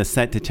 I go to the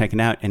set to check it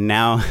out. And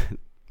now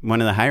one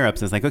of the higher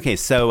ups is like, okay,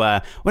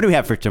 so what do we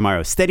have for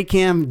tomorrow?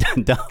 Steadicam,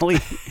 dolly.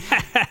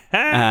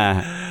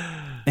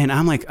 And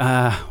I'm like,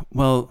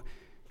 well,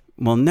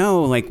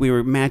 no, like, we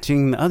were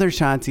matching the other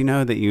shots,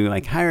 that you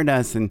like hired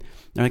us. And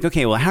they're like,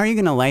 okay, well, how are you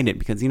going to light it?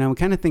 Because, we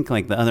kind of think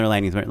like the other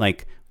lightings were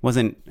like,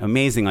 wasn't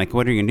amazing. Like,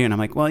 what are you going to do? And I'm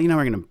like, well, we're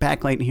going to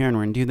backlight here and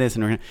we're going to do this.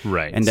 And we're going to.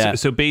 Right. And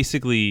so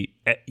basically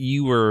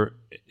you were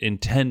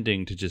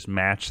intending to just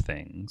match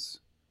things.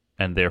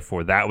 And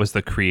therefore that was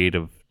the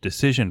creative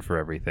decision for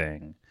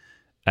everything.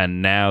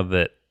 And now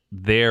that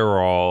they're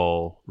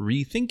all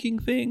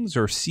rethinking things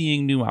or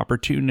seeing new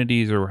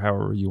opportunities or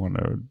however you want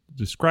to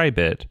describe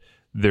it,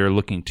 they're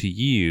looking to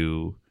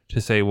you to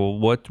say, well,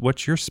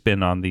 what's your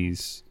spin on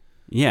these?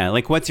 Yeah,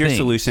 like, what's your things?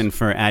 solution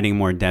for adding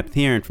more depth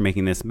here and for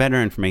making this better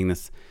and for making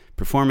this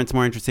performance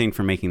more interesting,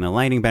 for making the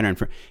lighting better,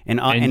 and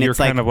you're it's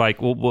kind of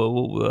like,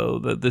 well,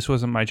 this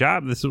wasn't my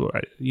job. This is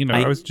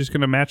I was just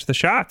going to match the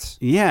shots.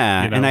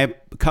 Yeah, and a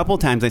couple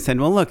times I said,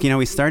 well, look,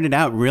 we started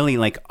out really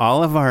like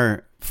all of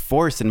our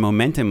force and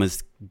momentum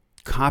was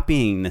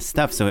copying the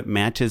stuff so it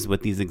matches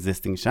with these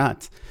existing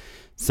shots.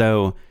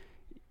 So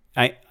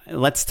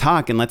let's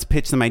talk and let's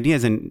pitch some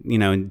ideas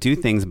and do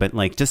things, but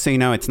like, just so you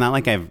know, it's not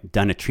like I've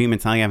done a treatment.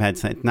 It's not like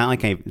it's not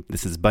like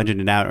this is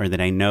budgeted out or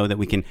that I know that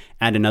we can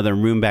add another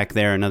room back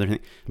there, another thing.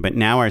 But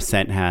now our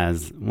set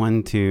has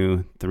 1,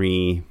 2,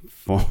 3,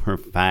 4,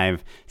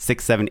 5,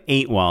 6, 7,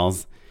 8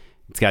 walls.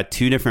 It's got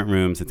 2 different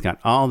rooms. It's got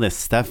all this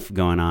stuff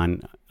going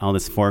on, all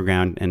this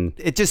foreground, and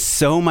it's just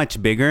so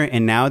much bigger.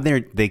 And now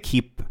they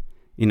keep,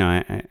 I'm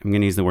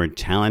going to use the word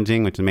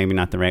challenging, which is maybe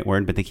not the right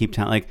word, but they keep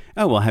like,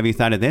 oh, well, have you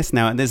thought of this?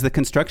 Now, there's the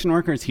construction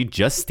worker. Is he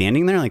just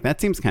standing there? Like, that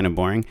seems kind of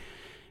boring.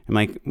 I'm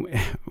like,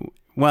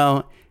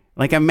 well,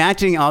 like, I'm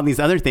matching all these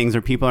other things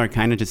where people are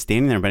kind of just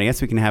standing there, but I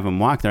guess we can have them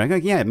walk. They're like,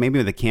 oh, yeah, maybe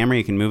with the camera,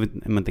 you can move it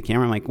with the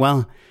camera. I'm like,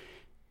 well,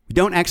 we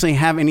don't actually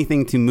have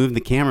anything to move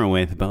the camera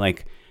with, but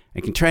like, I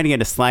can try to get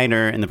a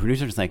slider. And the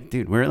producer's like,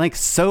 dude, we're like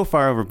so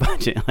far over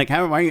budget. Like, why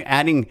are you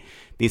adding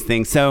these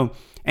things? So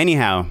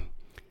anyhow,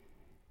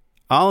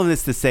 all of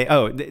this to say,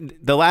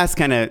 the last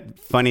kind of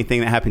funny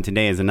thing that happened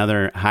today is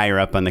another higher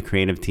up on the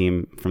creative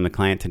team from the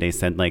client today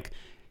said, like,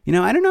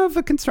 I don't know if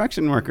a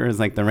construction worker is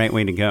like the right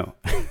way to go.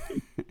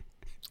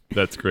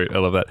 That's great. I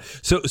love that.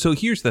 So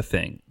here's the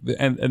thing.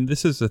 And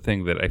this is the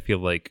thing that I feel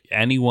like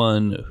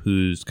anyone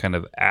who's kind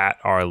of at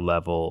our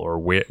level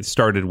or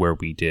started where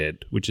we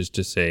did, which is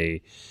to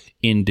say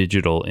in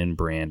digital, in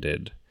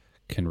branded,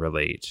 can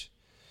relate.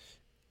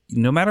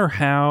 No matter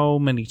how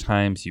many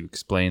times you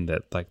explain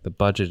that like the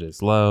budget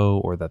is low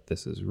or that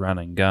this is run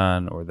and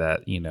gun or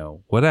that,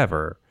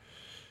 whatever,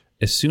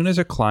 as soon as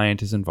a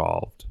client is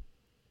involved,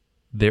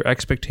 their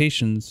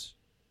expectations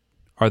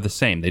are the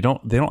same. They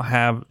don't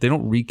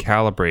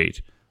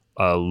recalibrate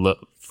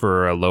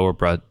for a lower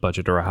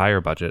budget or a higher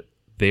budget.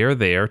 They are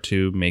there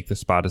to make the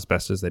spot as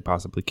best as they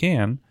possibly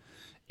can.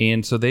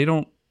 And so they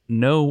don't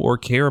know or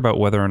care about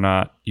whether or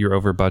not you're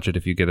over budget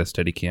if you get a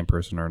Steadicam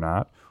person or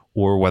not,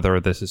 or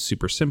whether this is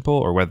super simple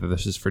or whether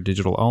this is for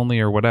digital only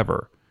or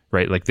whatever,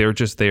 right? Like they're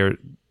just there.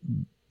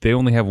 They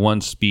only have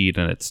one speed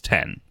and it's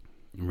 10,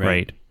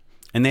 right?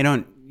 And they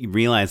don't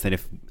realize that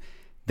if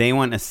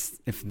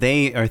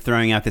they are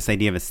throwing out this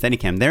idea of a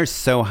Steadicam, they're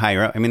so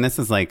higher up. I mean, this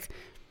is like,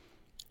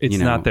 it's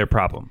not their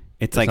problem.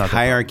 It's like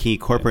hierarchy,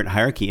 corporate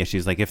hierarchy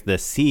issues. Like if the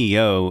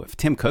CEO, if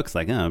Tim Cook's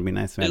like, oh, it'd be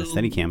nice to have a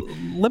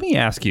Steadicam. Let me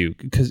ask you,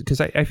 because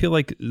I feel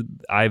like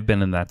I've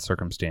been in that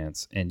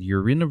circumstance, and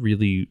you're in a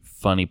really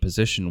funny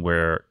position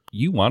where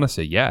you want to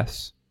say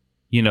yes.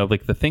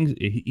 Like the things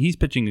he's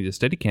pitching you a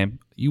Steadicam,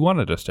 you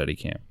wanted a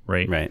Steadicam,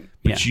 right? Right.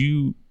 But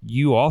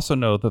you also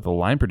know that the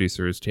line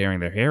producer is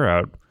tearing their hair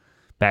out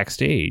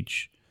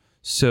backstage.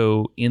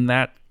 So in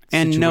that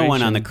and situation, no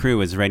one on the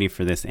crew is ready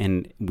for this,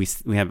 and we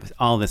have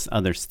all this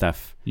other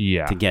stuff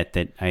to get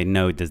that I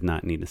know does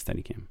not need a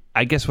Steadicam.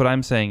 I guess what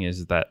I'm saying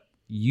is that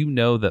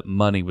that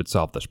money would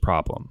solve this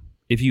problem.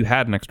 If you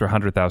had an extra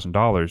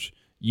 $100,000,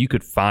 you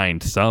could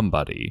find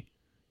somebody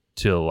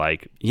to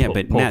like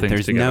but pull Matt,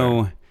 things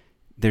together.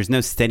 There's no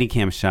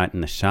Steadicam shot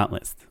in the shot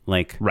list.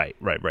 Like right.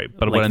 But like,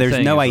 what I'm there's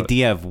saying no is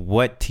idea of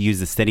what to use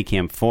the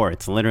Steadicam for.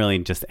 It's literally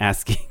just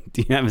asking,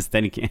 "Do you have a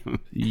Steadicam?"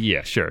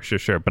 Yeah, sure.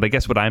 But I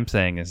guess what I'm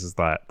saying is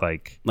that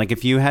like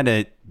if you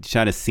had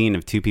shot a scene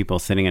of 2 people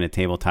sitting at a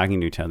table talking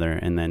to each other,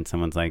 and then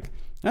someone's like,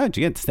 "Oh, did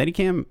you get the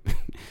Steadicam?"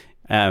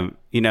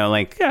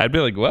 I'd be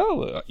like,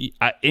 well,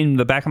 in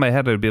the back of my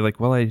head, I'd be like,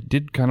 well, I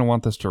did kind of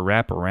want this to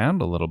wrap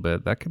around a little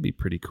bit. That could be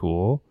pretty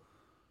cool.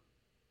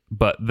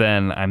 But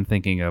then I'm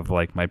thinking of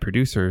like my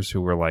producers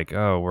who were like,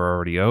 oh, we're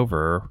already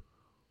over.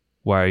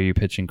 Why are you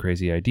pitching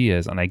crazy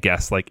ideas? And I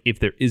guess like if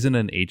there isn't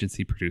an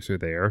agency producer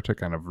there to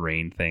kind of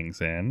rein things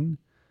in,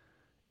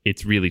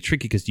 it's really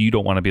tricky because you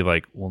don't want to be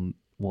like, well,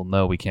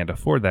 no, we can't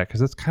afford that,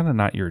 because it's kind of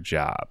not your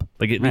job.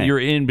 Like you're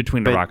in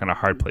between a rock and a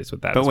hard place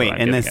with that. But wait,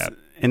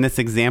 in this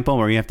example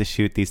where you have to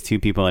shoot these two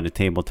people at a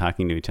table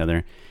talking to each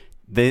other,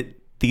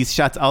 these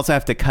shots also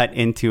have to cut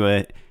into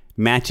a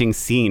matching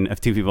scene of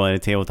two people at a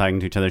table talking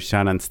to each other,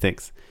 shot on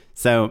sticks.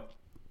 So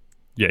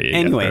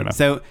anyway,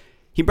 so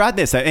he brought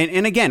this up,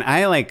 and again,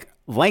 I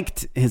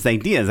liked his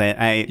ideas.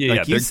 I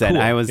like you said,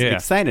 cool. I was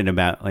excited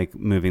about like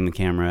moving the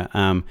camera.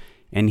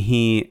 And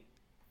he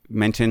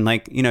mentioned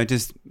like,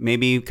 just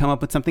maybe come up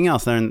with something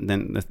else than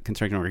the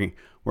construction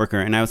worker.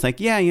 And I was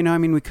like, yeah,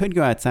 we could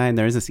go outside.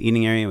 There's this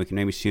eating area. We can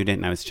maybe shoot it.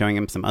 And I was showing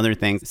him some other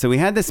things. So we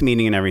had this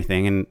meeting and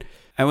everything. And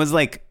I was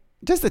like,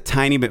 just a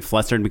tiny bit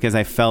flustered because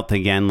I felt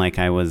again like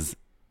I was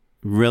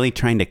really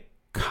trying to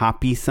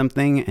copy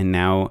something. And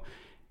now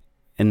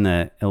in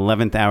the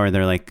 11th hour,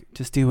 they're like,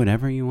 just do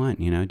whatever you want,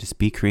 just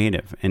be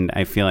creative. And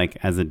I feel like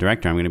as a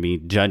director, I'm going to be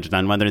judged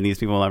on whether these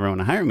people will ever want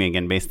to hire me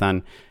again based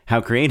on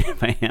how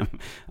creative I am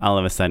all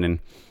of a sudden.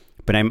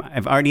 But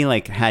I've already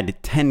like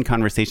had 10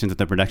 conversations with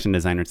the production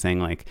designer saying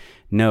like,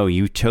 no,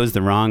 you chose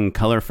the wrong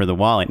color for the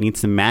wall. It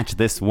needs to match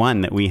this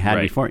one that we had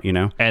before,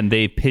 And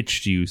they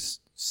pitched you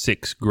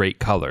 6 great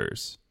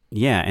colors.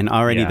 Yeah, and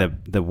already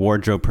the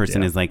wardrobe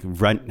person is like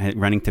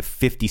running to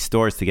 50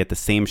 stores to get the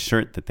same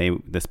shirt that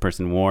this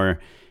person wore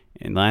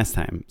last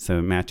time, so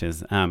it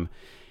matches.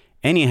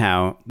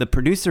 Anyhow, the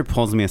producer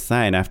pulls me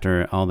aside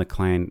after all the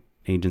client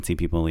agency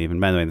people leave. And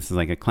by the way, this is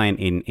like a client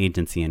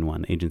agency in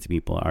one. The agency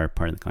people are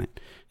part of the client.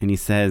 And he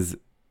says,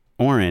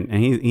 Oren,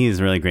 and he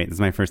is really great. This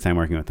is my first time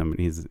working with him, but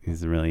he's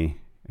really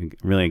a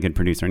good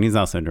producer, and he's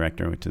also a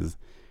director, which is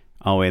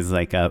always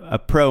like a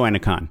pro and a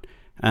con.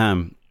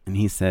 And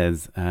he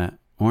says,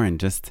 Oren,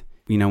 just,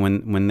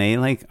 when they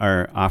like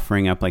are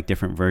offering up like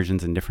different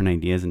versions and different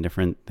ideas and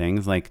different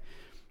things, like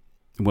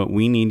what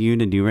we need you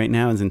to do right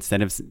now is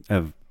instead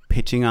of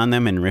pitching on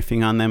them and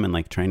riffing on them and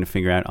like trying to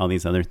figure out all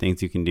these other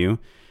things you can do,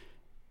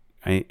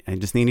 I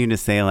just need you to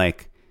say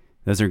like,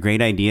 those are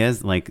great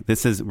ideas. Like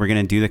we're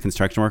going to do the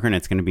construction worker and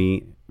it's going to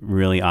be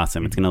really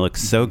awesome. It's going to look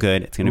so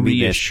good. It's going to be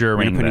this. We're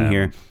going to put in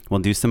here. We'll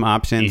do some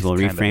options. We'll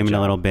reframe it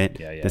a little bit.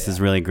 This is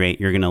really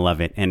great. You're going to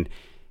love it. And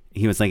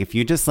he was like, if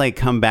you just like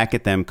come back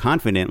at them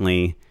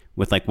confidently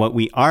with like what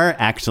we are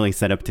actually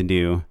set up to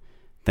do,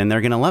 then they're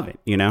going to love it,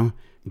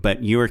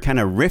 But you were kind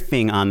of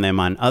riffing on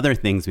them on other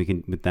things we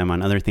can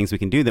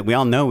do that we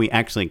all know we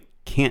actually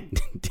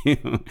can't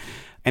do.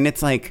 And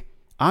it's like,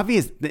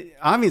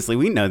 obviously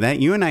we know that.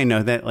 You and I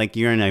know that. Like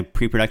you're in a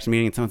pre-production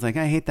meeting and someone's like,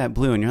 I hate that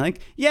blue. And you're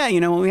like, yeah,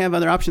 we have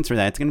other options for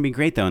that. It's going to be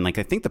great though. And like,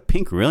 I think the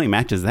pink really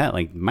matches that.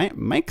 Like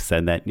Mike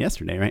said that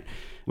yesterday, right?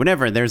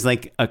 Whatever. There's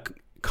like a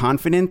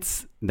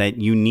confidence that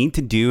you need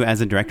to do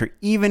as a director,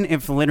 even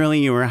if literally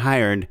you were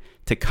hired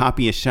to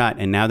copy a shot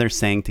and now they're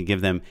saying to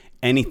give them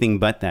anything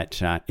but that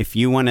shot. If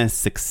you want to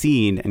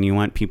succeed and you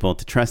want people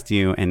to trust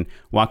you and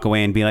walk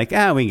away and be like,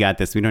 we got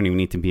this, we don't even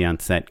need to be on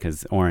set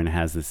because Oren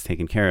has this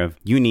taken care of,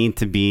 you need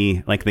to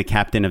be like the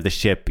captain of the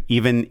ship,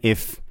 even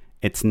if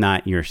it's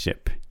not your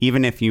ship,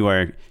 even if you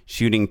are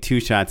shooting 2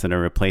 shots that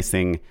are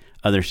replacing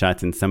other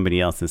shots in somebody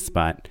else's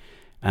spot.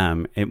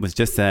 It was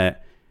just a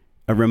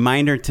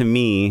reminder to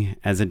me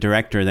as a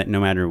director that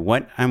no matter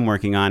what I'm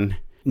working on,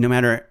 no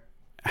matter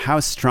how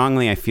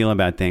strongly I feel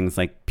about things,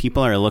 like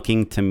people are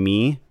looking to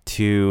me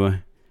to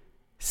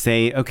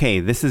say, okay,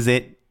 this is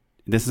it.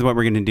 This is what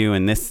we're going to do.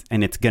 And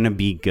it's going to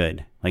be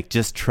good. Like,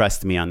 just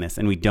trust me on this.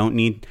 And we don't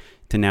need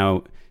to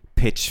now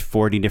pitch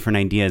 40 different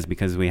ideas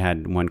because we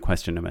had one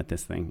question about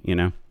this thing,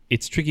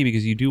 It's tricky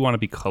because you do want to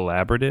be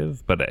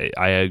collaborative, but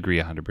I agree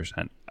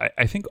 100%.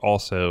 I think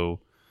also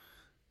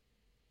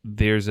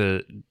this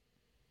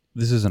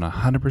isn't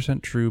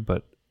 100% true,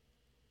 but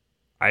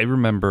I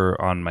remember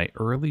on my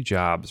early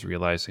jobs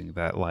realizing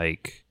that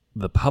like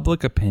the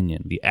public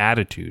opinion, the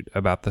attitude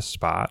about the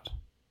spot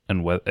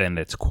and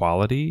its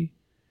quality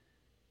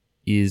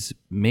is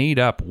made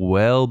up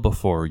well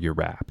before you're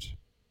wrapped.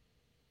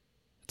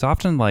 It's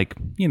often like,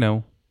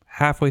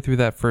 halfway through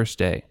that first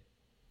day,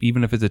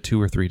 even if it's a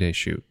 2 or 3 day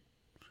shoot.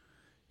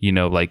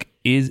 Like,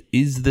 is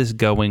this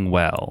going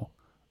well?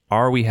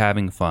 Are we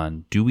having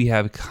fun? Do we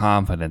have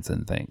confidence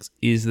in things?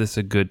 Is this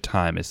a good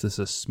time? Is this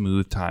a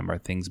smooth time? Are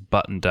things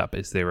buttoned up?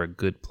 Is there a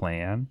good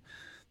plan?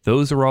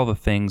 Those are all the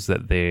things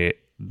that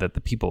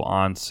the people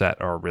on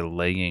set are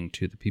relaying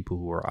to the people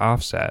who are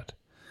offset.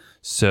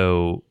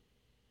 So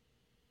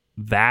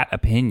that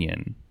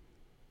opinion,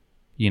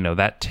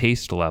 that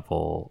taste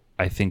level,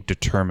 I think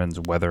determines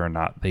whether or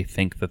not they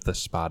think that the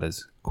spot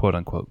is quote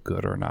unquote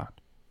good or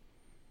not.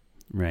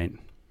 Right.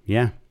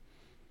 Yeah.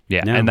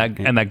 Yeah, no, and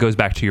that goes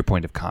back to your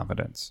point of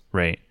confidence,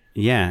 right?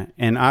 Yeah,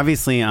 and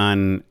obviously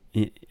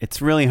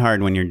it's really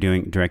hard when you're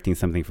directing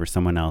something for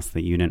someone else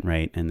that you didn't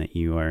write and that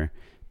you are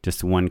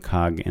just one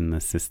cog in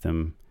the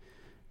system.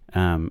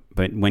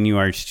 But when you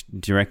are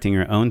directing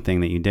your own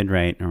thing that you did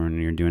write, or when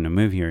you're doing a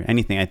movie or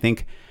anything, I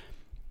think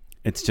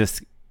it's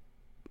just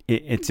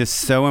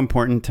so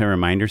important to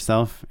remind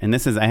yourself. And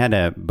I had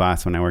a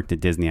boss when I worked at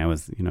Disney. I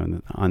was,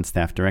 the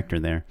on-staff director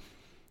there.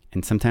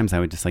 And sometimes I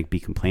would just like be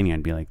complaining.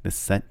 I'd be like, this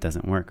set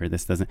doesn't work, or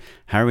this doesn't,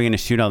 how are we going to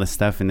shoot all this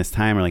stuff in this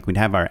time? Or like we'd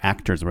have our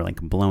actors were like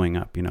blowing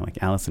up, you know,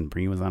 like Allison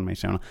Brie was on my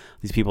show.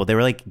 These people, they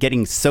were like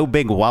getting so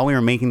big while we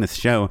were making this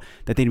show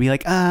that they'd be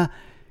like,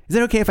 is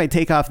it okay if I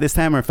take off this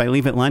time or if I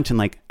leave at lunch? And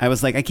like, I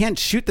was like, I can't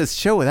shoot this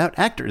show without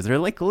actors. They're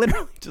like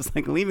literally just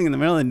like leaving in the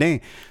middle of the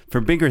day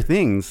for bigger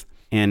things.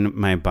 And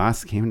my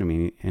boss came to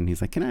me and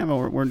he's like, can I have a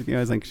word with you?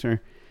 I was like, sure. And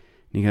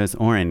he goes,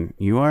 Oren,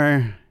 you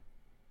are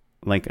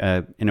like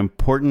an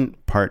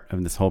important part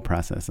of this whole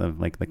process of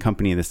like the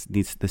company, this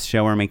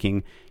show we're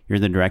making. You're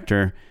the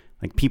director.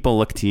 Like people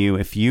look to you.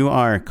 If you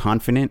are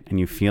confident and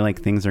you feel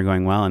like things are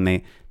going well and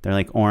they're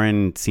like,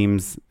 Oren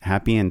seems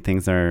happy and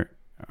things are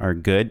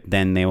good,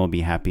 then they will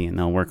be happy and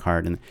they'll work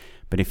hard.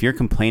 But if you're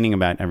complaining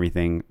about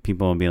everything,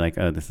 people will be like,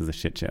 oh, this is a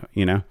shit show,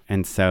 you know?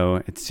 And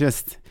so it's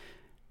just,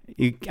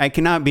 I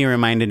cannot be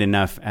reminded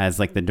enough as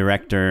like the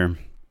director,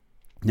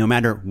 no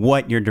matter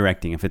what you're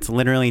directing, if it's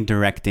literally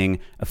directing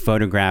a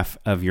photograph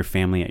of your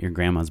family at your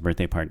grandma's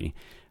birthday party,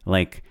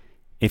 like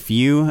if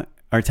you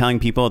are telling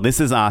people, this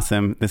is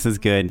awesome, this is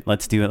good,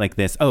 let's do it like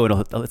this. Oh,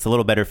 it's a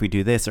little better if we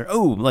do this. Or,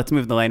 oh, let's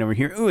move the light over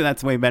here. Oh,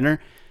 that's way better.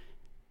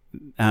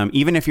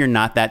 Even if you're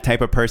not that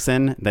type of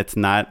person, that's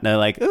not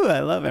like, oh, I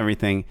love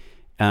everything.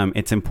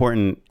 It's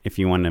important if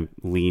you want to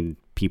lead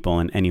people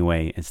in any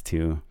way is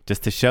to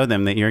just to show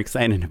them that you're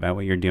excited about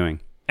what you're doing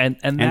and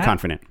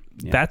confident.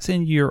 Yeah. That's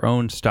in your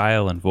own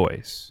style and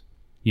voice,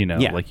 you know,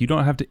 like you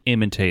don't have to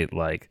imitate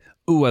like,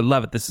 oh, I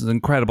love it. This is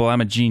incredible. I'm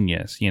a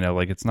genius. You know,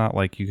 like it's not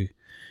like you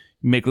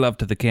make love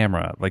to the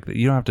camera. Like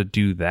you don't have to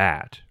do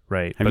that.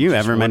 Right. Have you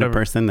ever met a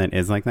person that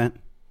is like that?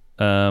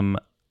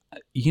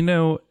 You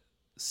know,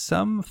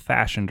 some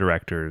fashion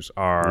directors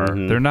are,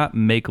 they're not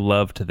make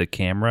love to the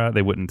camera.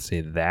 They wouldn't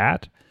say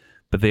that,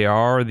 but they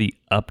are the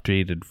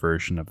updated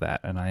version of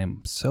that. And I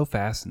am so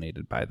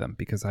fascinated by them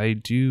because I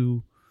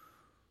do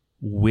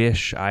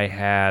wish I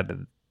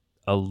had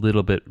a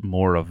little bit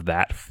more of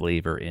that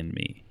flavor in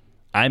me.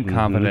 I'm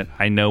confident.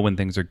 I know when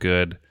things are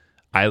good.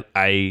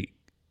 I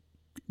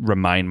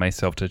remind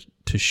myself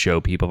to show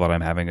people that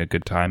I'm having a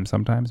good time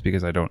sometimes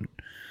because I don't,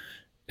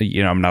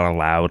 you know, I'm not a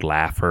loud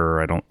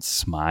laugher. I don't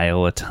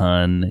smile a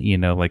ton, you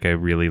know, like I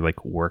really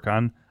like work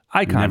on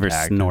eye contact. Never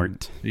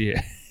snort.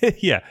 Yeah.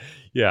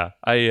 Yeah.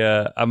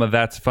 I'm a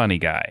that's funny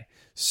guy.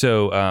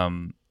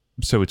 So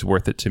it's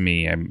worth it to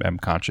me. I'm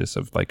conscious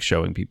of like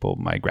showing people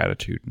my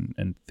gratitude and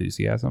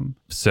enthusiasm.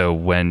 So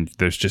when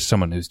there's just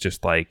someone who's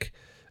just like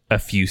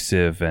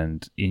effusive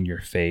and in your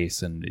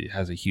face and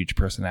has a huge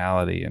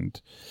personality, and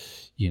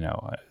you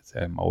know,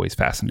 I'm always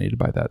fascinated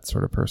by that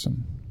sort of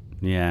person.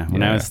 Yeah.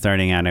 When I was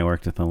starting out, I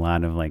worked with a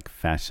lot of like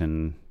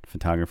fashion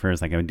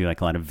photographers. Like I would do like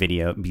a lot of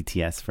video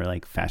BTS for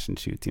like fashion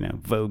shoots, you know,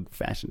 Vogue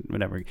fashion,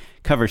 whatever,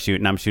 cover shoot.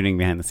 And I'm shooting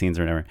behind the scenes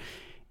or whatever.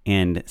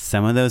 And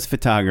some of those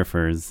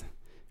photographers,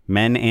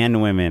 men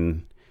and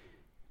women,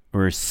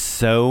 were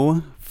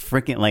so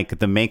freaking like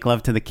the make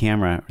love to the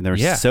camera. They were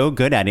so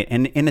good at it,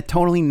 and in a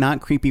totally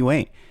not creepy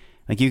way.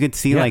 Like you could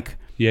see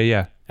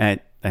I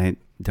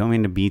don't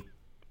mean to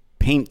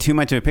paint too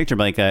much of a picture,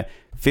 but like a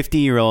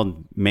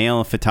 50-year-old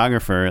male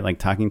photographer like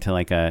talking to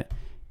like a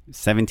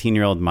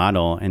 17-year-old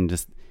model, and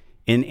just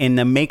in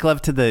the make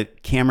love to the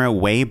camera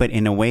way, but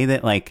in a way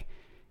that like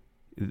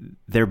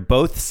they're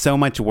both so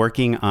much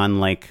working on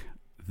like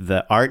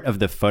the art of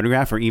the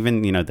photograph, or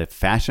even, you know, the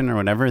fashion or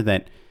whatever,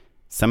 that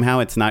somehow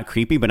it's not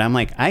creepy. But I'm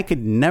like, I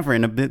could never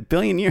in a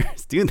billion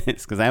years do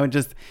this, because I would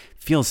just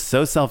feel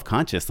so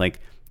self-conscious, like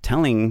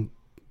telling,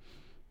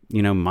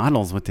 you know,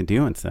 models what to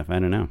do and stuff. I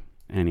don't know.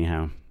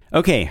 Anyhow.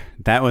 Okay,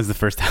 that was the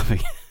first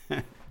topic.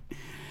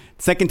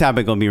 Second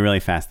topic will be really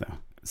fast though.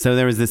 So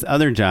there was this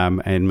other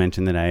job I had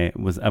mentioned that I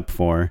was up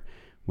for,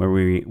 where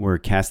we were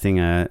casting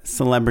a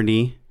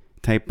celebrity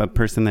type of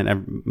person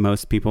that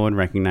most people would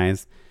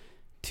recognize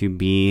to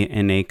be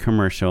in a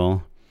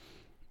commercial.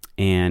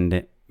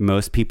 And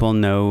most people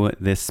know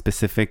this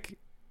specific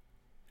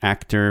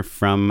actor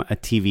from a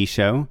TV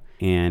show,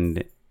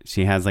 and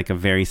she has like a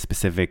very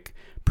specific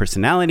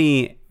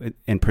personality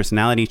and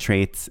personality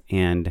traits.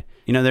 And,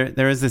 you know,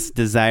 there is this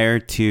desire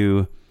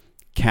to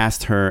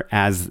cast her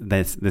as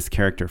this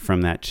character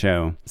from that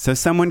show. So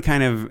someone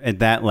kind of at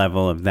that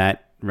level of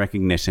that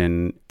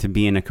recognition to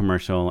be in a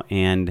commercial,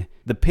 and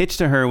the pitch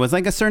to her was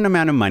like a certain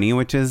amount of money,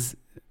 which is,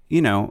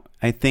 you know,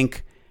 I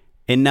think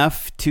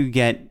enough to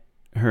get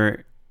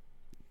her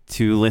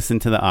to listen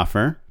to the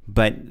offer.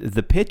 But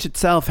the pitch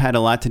itself had a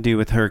lot to do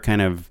with her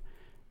kind of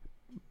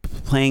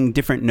playing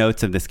different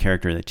notes of this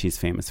character that she's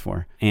famous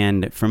for.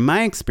 And from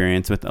my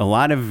experience with a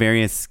lot of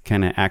various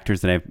kind of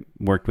actors that I've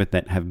worked with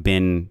that have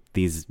been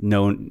these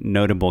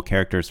notable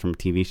characters from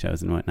TV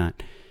shows and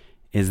whatnot,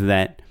 is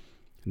that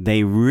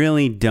they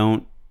really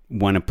don't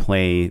want to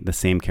play the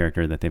same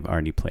character that they've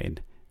already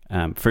played,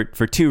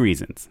 for two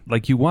reasons.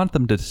 Like you want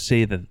them to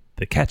say the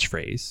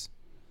catchphrase,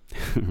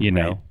 you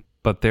know, right.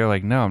 But they're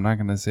like, no, I'm not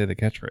going to say the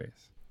catchphrase.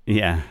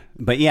 Yeah.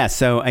 But yeah,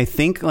 so I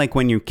think like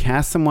when you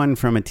cast someone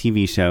from a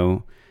TV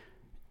show,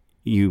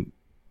 you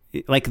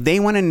like, they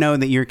want to know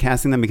that you're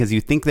casting them because you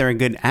think they're a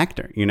good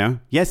actor, you know?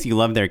 Yes, you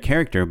love their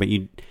character, but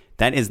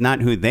that is not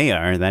who they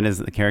are. That is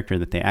the character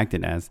that they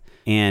acted as.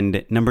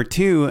 And number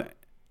two,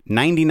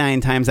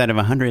 99 times out of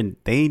 100,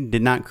 they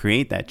did not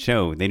create that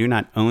show. They do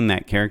not own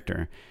that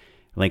character.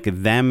 Like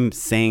them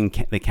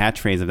saying the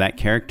catchphrase of that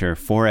character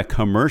for a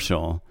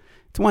commercial,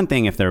 it's one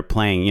thing if they're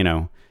playing,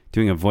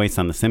 doing a voice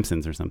on The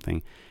Simpsons or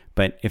something.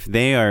 But if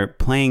they are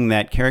playing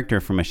that character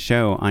from a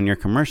show on your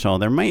commercial,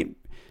 they might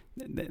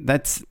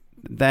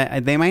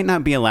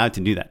not be allowed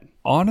to do that.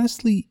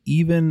 Honestly,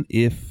 even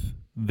if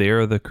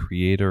they're the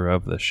creator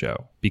of the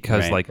show,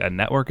 because like a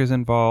network is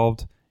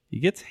involved, it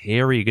gets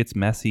hairy, it gets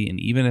messy, and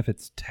even if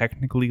it's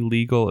technically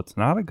legal, it's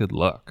not a good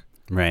look.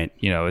 Right.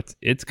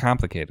 It's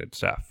complicated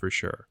stuff for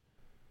sure.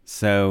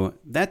 So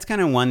that's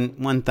kind of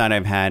one thought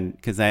I've had,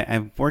 because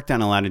I've worked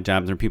on a lot of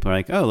jobs where people are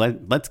like, oh,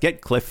 let's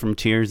get Cliff from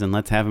Cheers and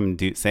let's have him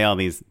say all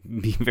these,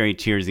 be very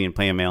cheersy and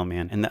play a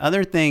mailman. And the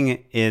other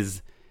thing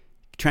is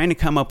trying to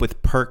come up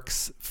with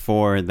perks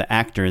for the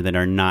actor that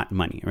are not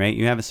money, right?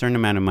 You have a certain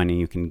amount of money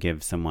you can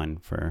give someone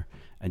for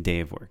a day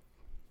of work.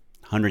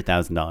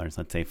 $100,000,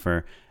 let's say,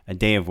 for a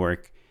day of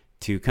work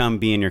to come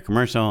be in your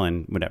commercial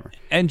and whatever.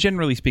 And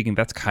generally speaking,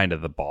 that's kind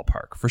of the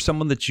ballpark for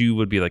someone that you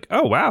would be like,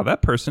 oh, wow,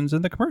 that person's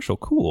in the commercial.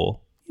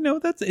 Cool.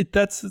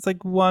 It's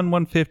like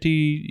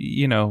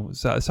 150,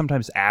 so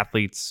sometimes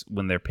athletes,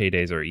 when their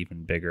paydays are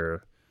even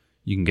bigger,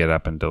 you can get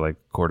up into like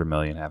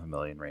 $250,000,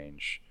 $500,000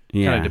 range.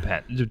 Yeah. Kind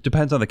of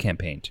depends on the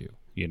campaign too.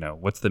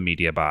 What's the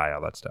media buy,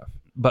 all that stuff.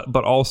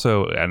 But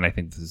also, and I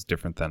think this is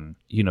different than,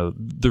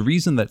 the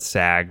reason that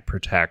SAG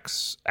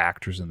protects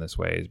actors in this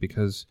way is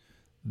because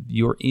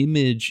your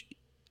image,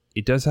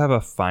 it does have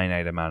a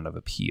finite amount of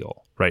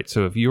appeal, right?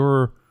 So if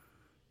you're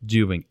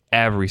doing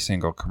every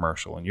single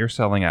commercial and you're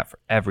selling out for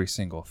every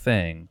single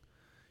thing,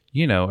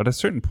 at a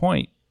certain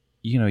point,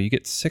 you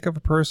get sick of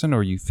a person,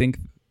 or you think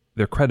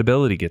their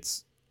credibility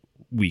gets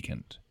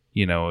weakened,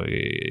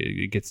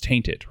 it gets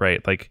tainted,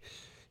 right? Like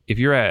if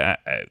you're at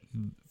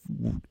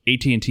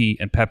AT&T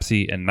and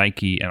Pepsi and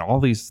Nike and all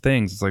these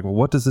things, it's like, well,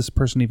 what does this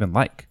person even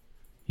like?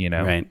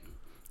 Right.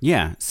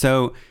 Yeah.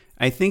 So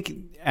I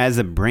think as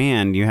a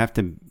brand, you have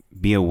to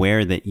be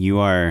aware that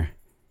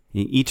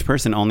each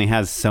person only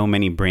has so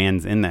many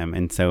brands in them.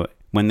 And so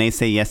when they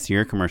say yes to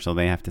your commercial,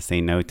 they have to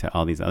say no to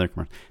all these other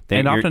commercials.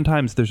 And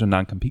oftentimes there's a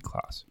non-compete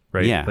clause,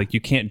 right? Yeah. Like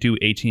you can't do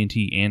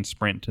AT&T and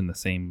Sprint in the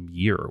same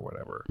year or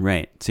whatever.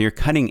 Right. So you're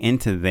cutting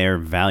into their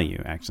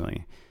value,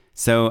 actually.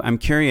 So I'm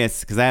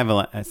curious, because I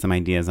have some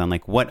ideas on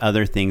like what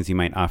other things you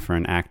might offer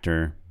an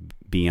actor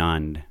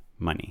beyond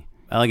money.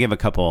 I'll give a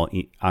couple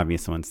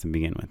obvious ones to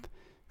begin with.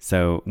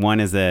 So one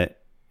is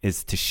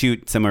to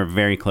shoot somewhere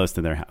very close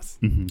to their house.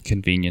 Mm-hmm.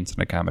 Convenience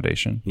and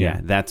accommodation.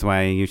 Yeah, that's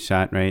why you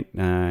shot right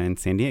in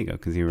San Diego,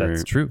 because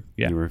That's true.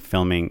 Yeah. You were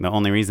filming. The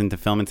only reason to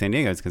film in San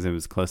Diego is because it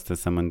was close to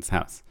someone's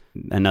house.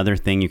 Another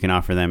thing you can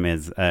offer them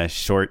is a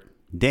short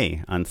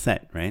day on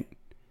set, right?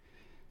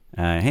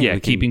 Hey,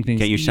 keeping things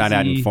get you shot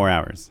out in easy. 4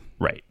 hours.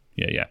 Right.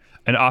 Yeah.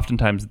 And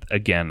oftentimes,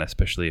 again,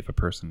 especially if a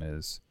person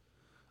is,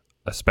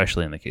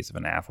 especially in the case of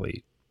an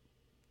athlete,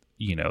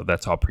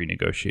 that's all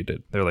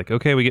pre-negotiated. They're like,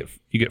 okay,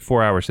 you get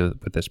 4 hours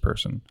with this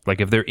person. Like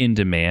if they're in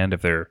demand,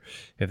 if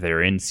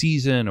they're in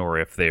season, or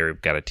if they've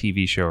got a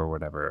TV show or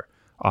whatever,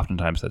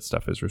 oftentimes that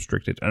stuff is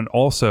restricted. And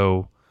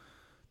also,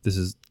 this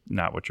is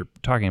not what you're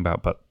talking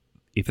about, but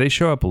if they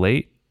show up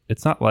late,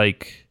 it's not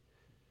like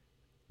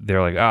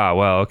they're like,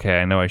 well, okay,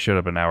 I know I showed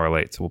up an hour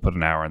late, so we'll put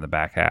an hour in the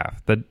back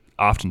half. That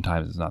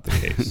oftentimes is not the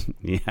case.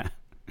 Yeah.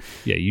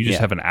 Yeah, you just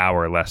have an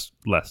hour less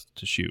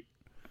to shoot.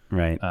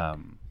 Right.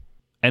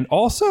 And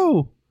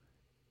also,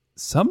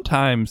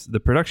 sometimes the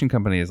production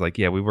company is like,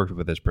 yeah, we've worked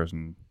with this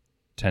person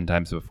 10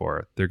 times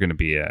before. They're going to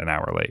be an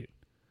hour late.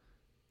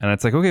 And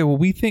it's like, okay, well,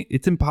 we think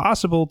it's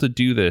impossible to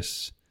do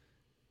this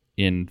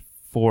in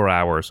 4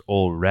 hours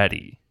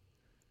already.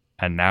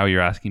 And now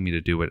you're asking me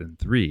to do it in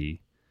 3.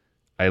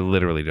 I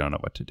literally don't know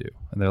what to do.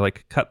 And they're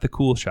like, cut the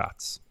cool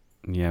shots.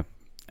 Yeah.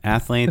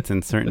 Athletes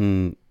and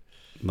certain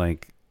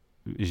like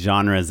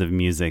genres of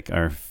music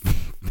are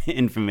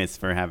infamous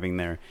for having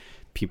their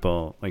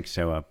people like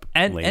show up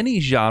and late.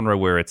 Any genre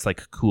where it's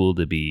like cool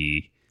to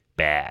be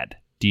bad.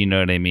 Do you know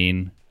what I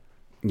mean?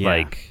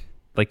 Yeah.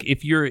 Like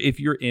if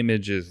your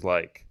image is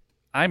like,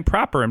 I'm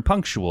proper and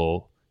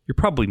punctual, you're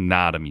probably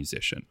not a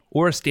musician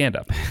or a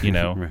stand-up,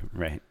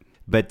 Right.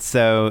 But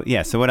so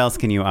what else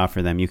can you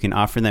offer them? You can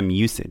offer them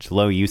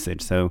low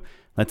usage. So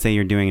let's say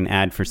you're doing an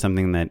ad for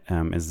something that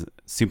is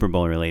Super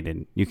Bowl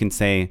related. You can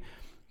say,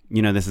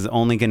 this is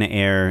only going to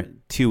air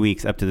 2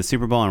 weeks up to the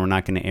Super Bowl, and we're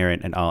not going to air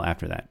it at all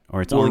after that.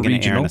 Or it's only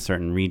going to air in a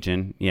certain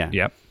region. Yeah.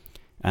 Yep.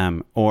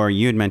 Or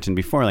you had mentioned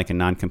before, like a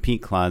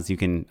non-compete clause. You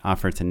can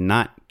offer to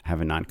not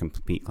have a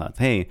non-compete clause.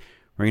 Hey,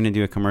 we're going to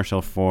do a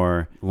commercial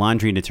for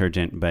laundry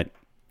detergent, but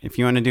if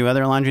you want to do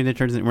other laundry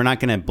detergent, we're not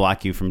going to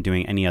block you from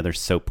doing any other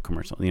soap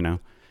commercial,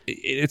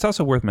 It's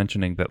also worth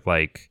mentioning that,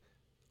 like,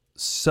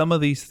 some of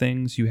these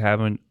things you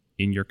haven't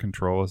in your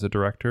control as a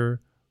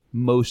director.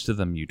 Most of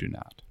them you do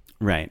not.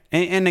 Right.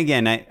 And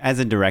again, as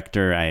a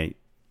director,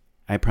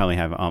 I probably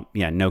have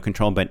no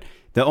control. But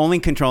the only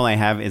control I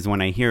have is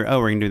when I hear,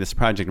 we're going to do this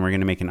project and we're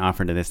going to make an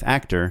offer to this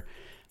actor.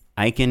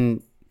 I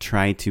can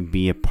try to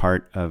be a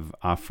part of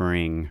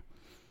offering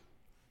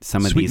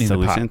some of these Sweetening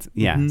the pot. solutions.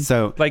 Yeah.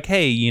 So like,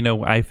 hey, you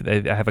know, I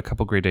have a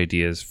couple great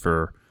ideas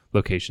for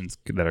locations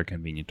that are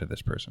convenient to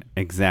this person.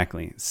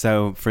 exactly.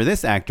 So for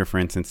this actor, for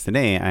instance,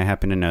 today, I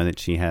happen to know that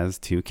she has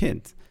 2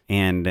 kids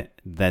and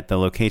that the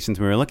locations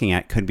we were looking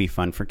at could be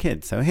fun for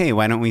kids. So, hey,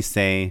 why don't we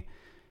say,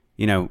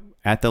 you know,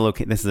 at the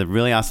this is a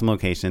really awesome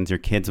location. Your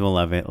kids will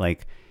love it.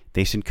 Like,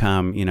 they should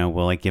come, you know,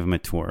 we'll like give them a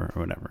tour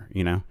or whatever,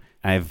 you know.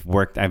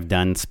 I've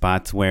done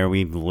spots where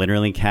we've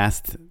literally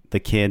cast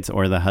the kids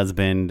or the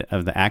husband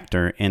of the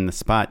actor in the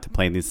spot to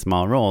play these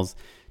small roles,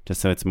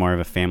 just so it's more of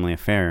a family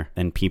affair.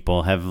 And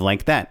people have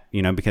liked that,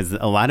 you know, because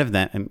a lot of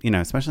them, you know,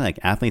 especially like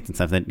athletes and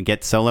stuff that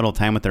get so little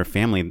time with their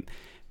family,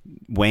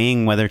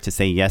 weighing whether to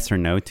say yes or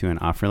no to an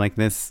offer like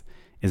this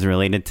is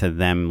related to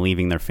them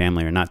leaving their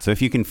family or not. So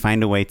if you can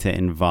find a way to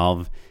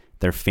involve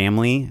their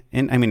family,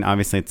 and I mean,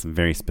 obviously it's a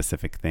very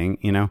specific thing,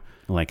 you know,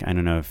 like, I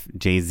don't know if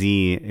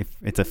Jay-Z, if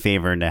it's a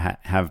favor to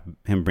have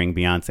him bring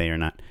Beyonce or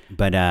not,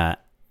 but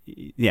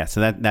yeah,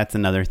 so that's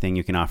another thing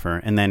you can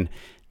offer. And then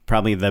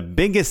probably the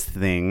biggest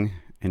thing,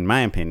 in my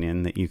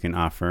opinion, that you can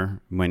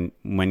offer when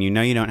you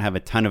know you don't have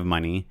a ton of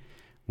money,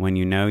 when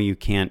you know you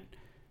can't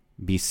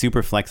be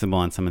super flexible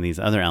on some of these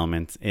other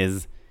elements,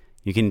 is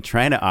you can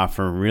try to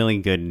offer really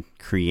good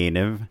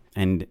creative,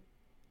 and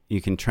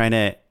you can try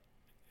to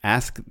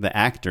ask the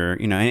actor,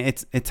 you know,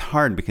 and it's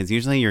hard because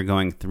usually you're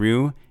going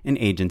through an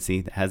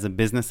agency that has a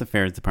business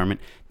affairs department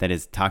that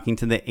is talking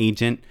to the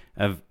agent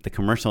of the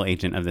commercial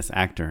agent of this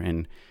actor.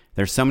 And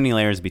there's so many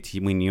layers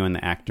between you and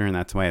the actor. And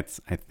that's why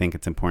I think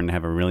it's important to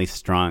have a really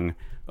strong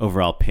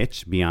overall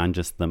pitch beyond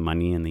just the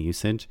money and the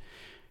usage.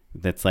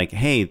 That's like,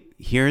 hey,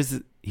 here's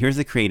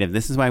the creative.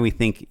 This is why we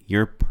think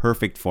you're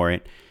perfect for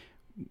it.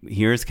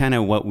 Here's kind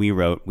of what we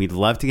wrote. We'd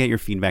love to get your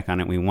feedback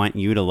on it. We want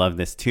you to love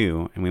this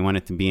too. And we want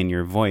it to be in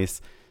your voice.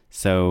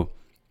 So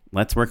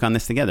let's work on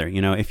this together.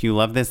 You know, if you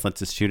love this, let's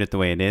just shoot it the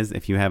way it is.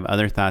 If you have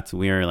other thoughts,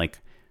 we are like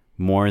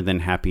more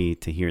than happy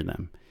to hear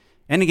them.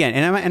 And again,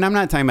 and I'm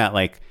not talking about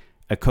like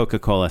a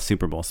Coca-Cola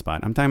Super Bowl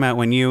spot. I'm talking about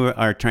when you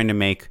are trying to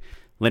make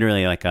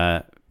literally like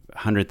a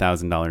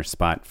 $100,000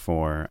 spot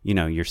for, you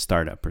know, your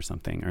startup or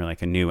something, or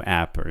like a new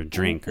app or a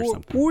drink or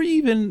something, or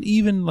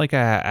even like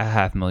a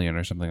 $500,000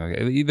 or something like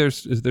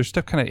that. There's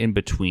stuff kind of in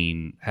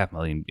between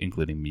 $500,000,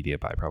 including media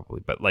buy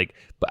probably. But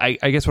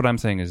I guess what I'm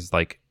saying is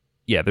like,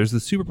 yeah, there's the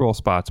Super Bowl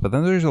spots, but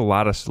then there's a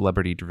lot of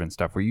celebrity driven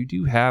stuff where you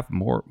do have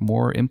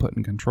more input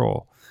and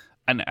control.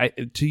 And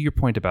to your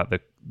point about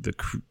the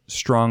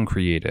strong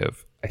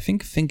creative, I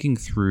think thinking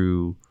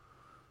through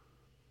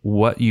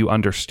what you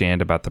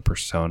understand about the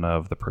persona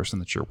of the person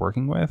that you're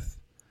working with,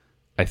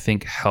 I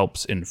think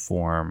helps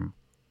inform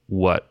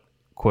what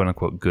quote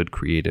unquote good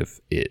creative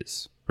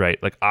is,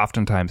 right? Like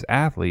oftentimes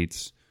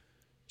athletes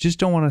just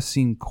don't want to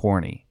seem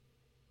corny.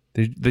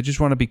 They just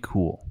want to be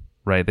cool,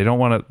 right? They don't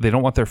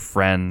want their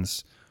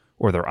friends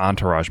or their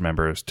entourage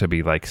members to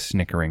be like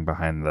snickering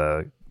behind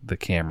the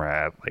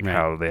camera at like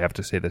how they have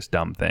to say this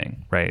dumb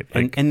thing, right?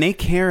 Like, and they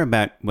care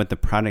about what the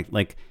product,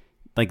 like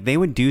they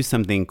would do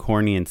something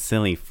corny and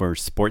silly for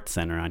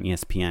SportsCenter on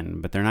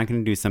ESPN, but they're not going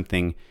to do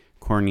something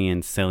corny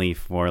and silly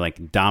for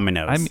like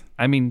Domino's.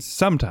 I mean,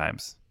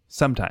 sometimes,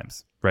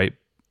 right?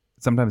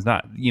 Sometimes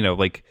not. You know,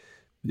 like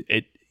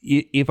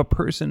if a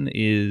person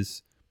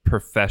is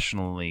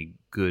professionally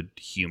good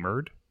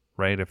humored,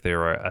 right? If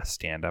they're a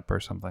stand-up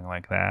or something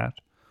like that,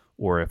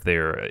 or if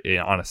they're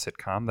on a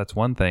sitcom, that's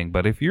one thing.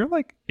 But if you're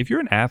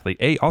an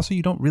athlete, also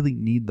you don't really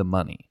need the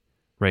money,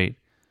 right?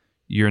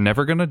 You're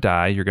never going to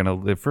die. You're going to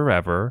live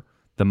forever.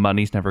 The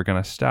money's never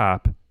going to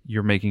stop.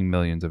 You're making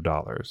millions of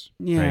dollars.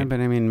 Yeah, right? but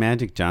I mean,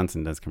 Magic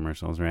Johnson does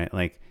commercials, right?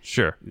 Like,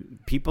 sure,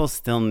 people will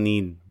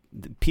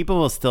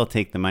still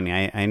take the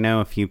money. I know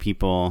a few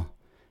people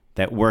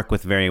that work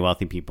with very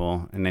wealthy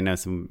people, and I know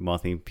some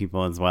wealthy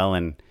people as well,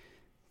 and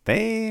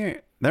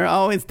they're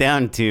always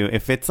down to,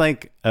 if it's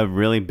like a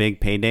really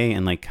big payday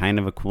and like kind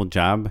of a cool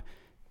job,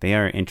 they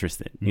are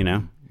interested, you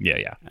know?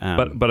 Yeah.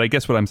 But I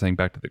guess what I'm saying,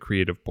 back to the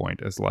creative point,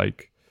 is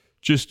like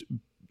just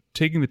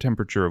taking the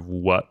temperature of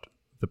what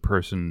the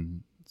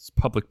person's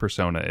public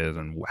persona is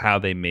and how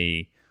they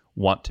may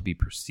want to be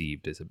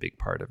perceived is a big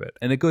part of it.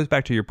 And it goes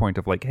back to your point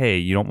of like, hey,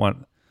 you don't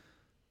want,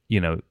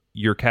 you know,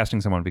 you're casting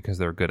someone because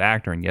they're a good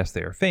actor, and yes,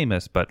 they are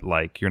famous, but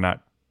like you're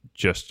not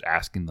just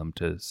asking them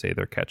to say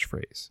their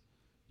catchphrase,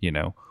 you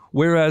know?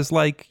 Whereas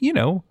like, you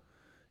know,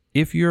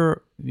 if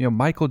you're, you know,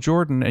 Michael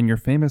Jordan and you're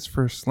famous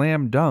for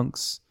slam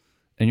dunks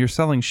and you're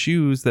selling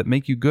shoes that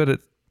make you good at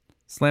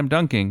slam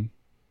dunking,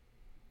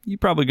 you're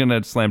probably going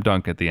to slam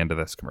dunk at the end of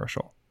this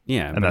commercial.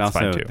 Yeah, and but that's also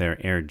fine too. They're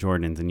Air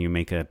Jordans and you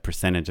make a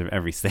percentage of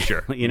every sale,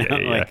 sure. You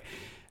know?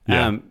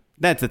 Yeah.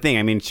 That's the thing.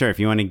 I mean, sure, if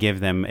you want to give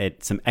them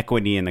some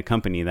equity in the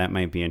company, that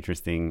might be an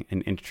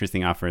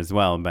interesting offer as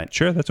well. But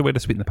sure, that's a way to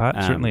sweeten the pot.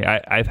 Certainly,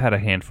 I've had a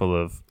handful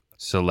of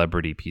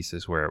celebrity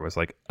pieces where it was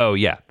like, oh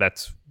yeah,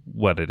 that's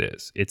what it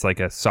is. It's like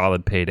a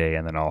solid payday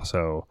and then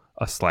also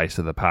a slice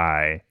of the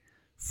pie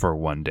for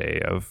one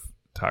day of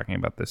talking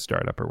about this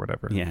startup or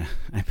whatever. Yeah,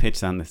 I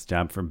pitched on this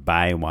job for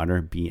Bai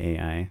Water,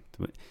 BAI.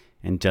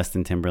 and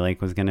Justin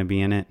Timberlake was going to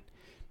be in it.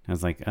 I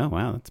was like, oh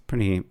wow, that's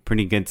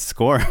pretty good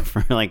score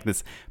for like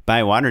this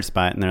buy water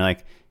spot. And they're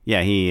like,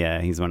 yeah,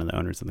 he's one of the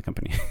owners of the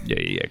company. Yeah,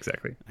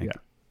 exactly. Yeah.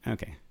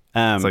 Okay.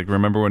 It's like,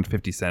 remember when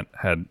 50 Cent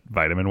had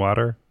vitamin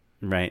water?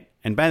 Right.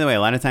 And by the way, a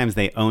lot of times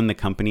they own the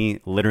company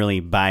literally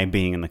by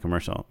being in the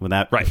commercial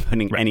without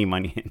putting any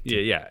money in.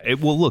 Yeah.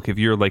 Well, look, if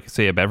you're like,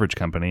 say, a beverage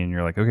company and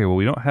you're like, okay, well,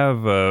 we don't have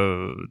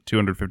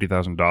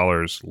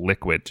 $250,000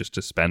 liquid just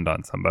to spend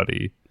on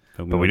somebody,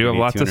 but we do have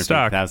lots of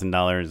stock.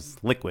 $250,000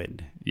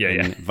 liquid.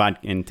 Yeah.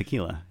 Vodka and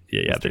tequila.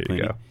 Yeah. There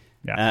you go.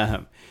 Yeah.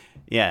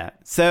 Yeah.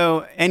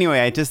 So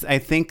anyway, I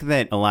think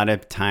that a lot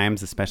of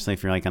times, especially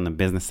if you're like on the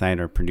business side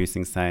or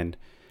producing side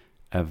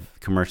of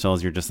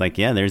commercials, you're just like,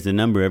 yeah, there's a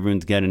number.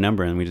 Everyone's got a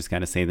number, and we just got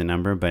to say the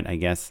number. But I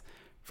guess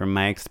from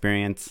my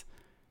experience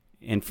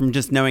and from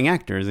just knowing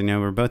actors,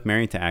 we're both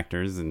married to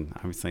actors, and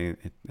obviously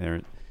they're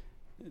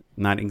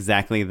not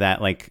exactly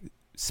that like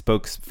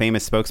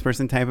famous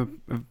spokesperson type of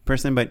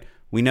person, but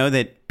we know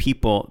that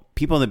people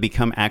that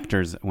become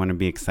actors want to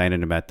be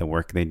excited about the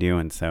work they do.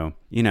 And so,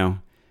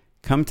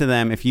 come to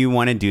them if you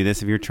want to do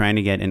this, if you're trying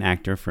to get an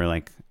actor for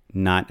like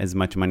not as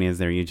much money as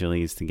they're usually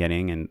used to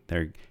getting, and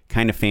they're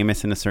kind of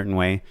famous in a certain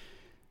way,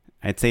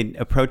 I'd say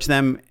approach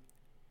them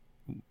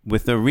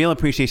with a real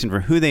appreciation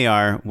for who they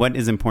are, what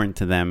is important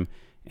to them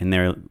in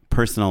their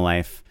personal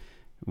life,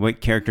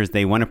 what characters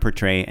they want to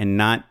portray, and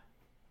not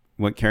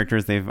what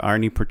characters they've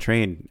already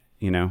portrayed,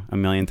 a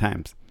million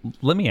times.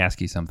 Let me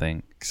ask you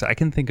something, because I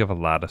can think of a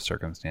lot of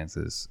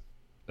circumstances,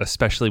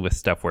 especially with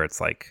stuff where it's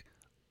like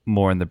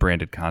more in the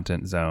branded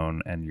content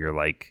zone, and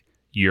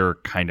you're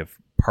kind of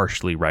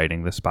partially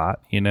writing the spot.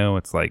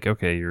 It's like,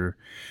 okay,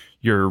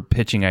 you're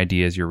pitching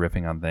ideas, you're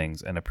riffing on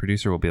things, and a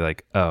producer will be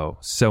like, oh,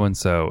 so and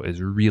so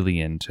is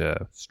really into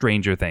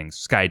Stranger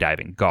Things,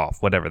 skydiving,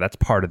 golf, whatever. That's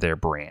part of their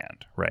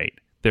brand, right?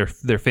 They're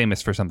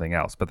famous for something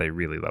else, but they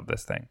really love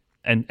this thing.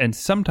 And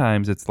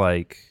sometimes it's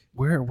like,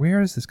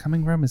 where is this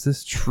coming from? Is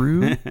this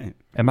true?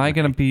 Am I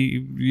going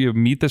to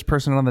meet this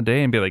person on the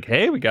day and be like,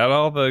 hey, we got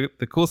all the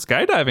cool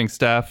skydiving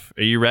stuff.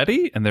 Are you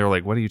ready? And they're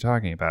like, what are you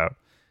talking about?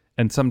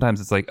 And sometimes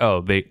it's like,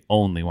 oh, they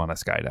only want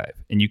to skydive.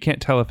 And you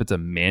can't tell if it's a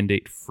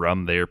mandate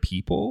from their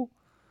people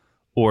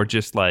or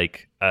just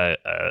like a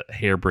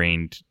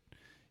harebrained,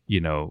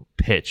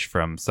 pitch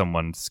from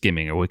someone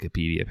skimming a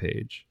Wikipedia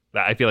page.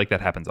 I feel like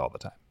that happens all the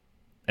time.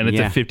 And it's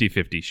a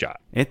 50-50 shot.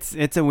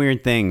 It's a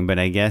weird thing, but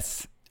I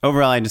guess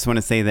overall, I just want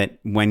to say that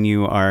when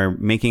you are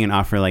making an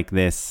offer like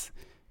this,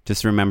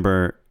 just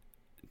remember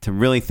to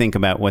really think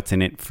about what's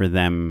in it for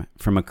them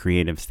from a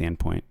creative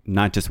standpoint,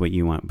 not just what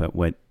you want, but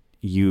what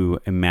you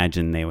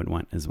imagine they would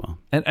want as well.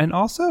 And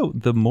also,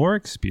 the more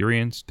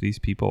experienced these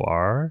people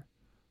are,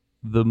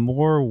 the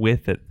more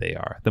with it they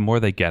are, the more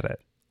they get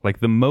it. Like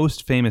the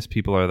most famous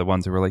people are the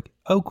ones who are like,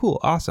 oh,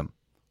 cool, awesome.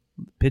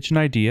 Pitch an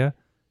idea,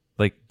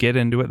 like get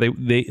into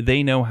it.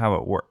 They know how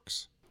it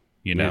works,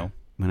 know?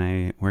 When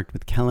I worked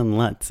with Kellen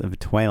Lutz of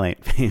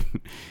Twilight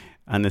fame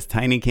on this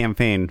tiny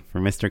campaign for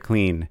Mr.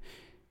 Clean,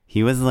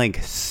 he was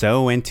like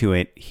so into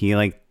it. He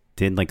like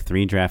did like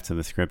 3 drafts of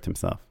the script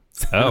himself.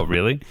 So, oh,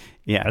 really?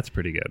 Yeah. That's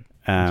pretty good.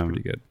 That's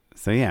pretty good.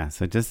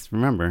 So just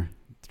remember,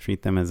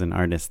 treat them as an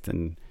artist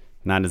and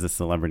not as a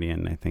celebrity.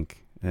 And I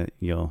think that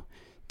you'll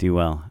do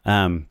well.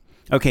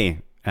 Okay.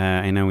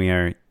 I know we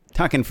are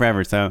talking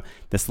forever. So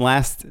this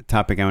last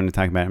topic I want to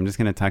talk about, I'm just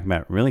going to talk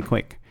about really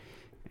quick.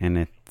 And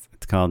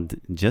it's called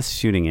Just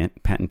Shooting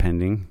It, patent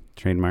pending,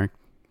 trademark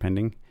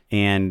pending.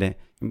 And,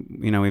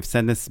 we've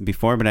said this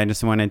before, but I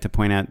just wanted to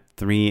point out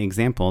 3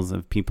 examples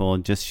of people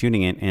just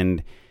shooting it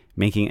and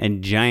making a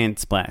giant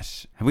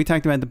splash. Have we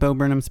talked about the Bo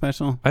Burnham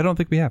special? I don't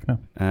think we have, no.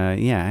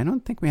 Yeah, I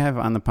don't think we have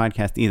on the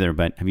podcast either,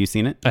 but have you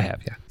seen it? I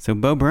have, yeah. So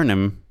Bo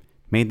Burnham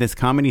made this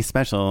comedy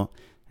special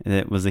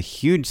that was a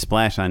huge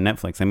splash on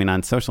Netflix. I mean,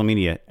 on social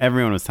media,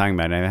 everyone was talking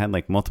about it. I had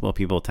like multiple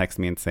people text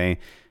me and say,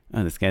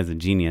 oh, this guy's a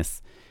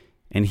genius.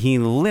 And he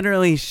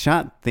literally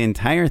shot the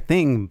entire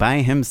thing by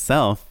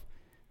himself.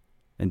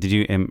 Did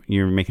you?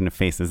 You're making a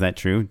face. Is that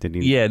true? Did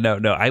he? Yeah, no.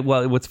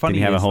 Well, what's funny? Did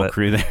he have a whole that,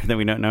 crew there that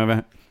we don't know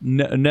about?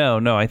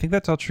 No. I think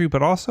that's all true.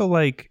 But also,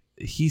 like,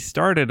 he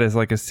started as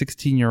like a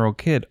 16-year-old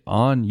kid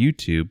on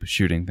YouTube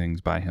shooting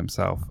things by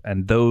himself,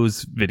 and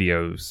those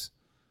videos,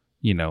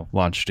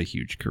 launched a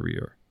huge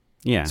career.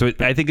 Yeah. So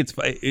I think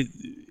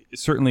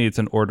certainly it's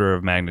an order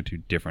of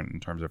magnitude different in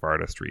terms of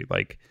artistry.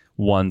 Like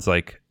one's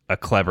like a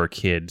clever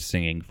kid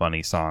singing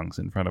funny songs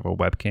in front of a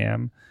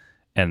webcam,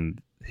 and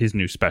his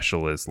new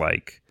special is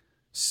like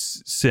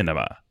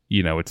cinema.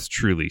 It's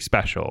truly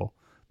special,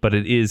 but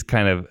it is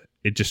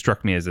it just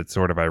struck me as it's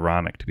sort of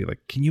ironic to be like,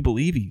 can you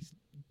believe he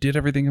did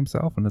everything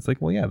himself? And it's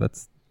like, well, yeah,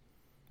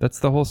 that's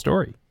the whole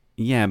story.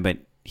 Yeah, but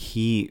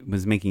he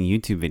was making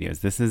YouTube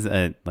videos. This is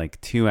a like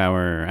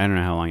 2-hour, I don't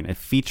know how long, a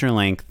feature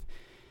length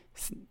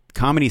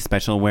comedy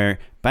special where,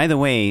 by the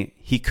way,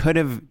 he could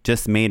have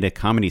just made a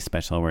comedy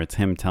special where it's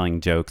him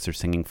telling jokes or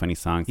singing funny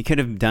songs. He could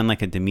have done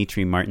like a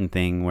Dimitri Martin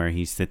thing where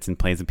he sits and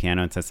plays the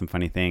piano and says some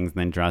funny things and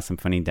then draws some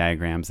funny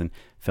diagrams and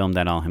filmed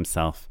that all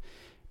himself.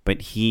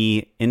 But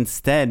he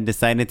instead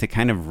decided to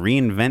kind of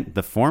reinvent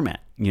the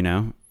format. you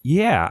know?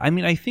 Yeah. I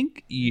mean, I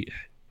think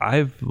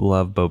I've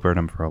loved Bo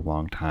Burnham for a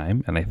long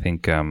time. And I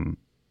think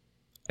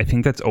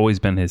that's always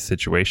been his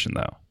situation,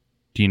 though.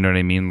 Do you know what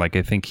I mean? Like,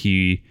 I think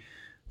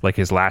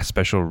his last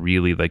special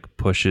really like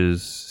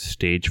pushes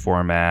stage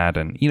format,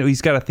 and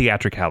he's got a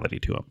theatricality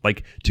to him.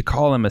 Like, to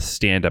call him a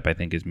stand-up, I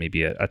think is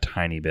maybe a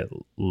tiny bit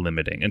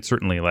limiting. And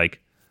certainly,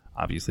 like,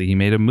 obviously he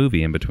made a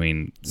movie in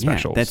between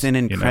specials. Yeah, that's an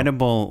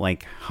incredible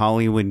like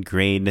Hollywood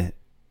grade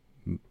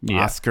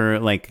Oscar.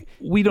 Like,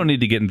 we don't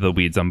need to get into the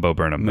weeds on Bo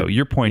Burnham, though.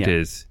 Your point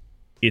is,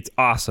 it's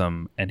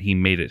awesome, and he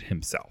made it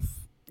himself.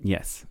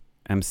 Yes.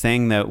 I'm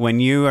saying that when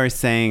you are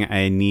saying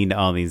I need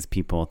all these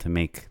people to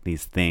make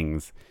these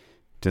things,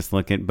 just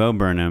look at Bo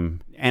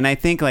Burnham. And I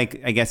think,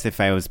 like, I guess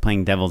if I was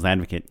playing devil's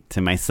advocate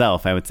to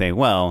myself, I would say,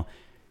 well,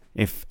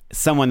 if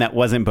someone that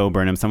wasn't Bo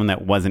Burnham, someone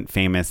that wasn't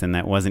famous and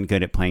that wasn't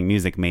good at playing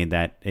music made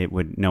that,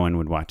 no one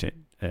would watch it.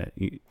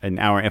 An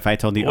hour. If I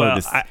told you,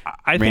 this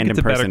I random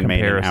person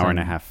made an hour and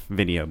a comparison. half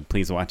video,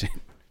 please watch it.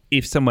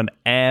 If someone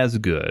as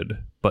good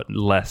but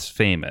less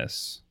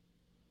famous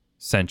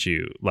sent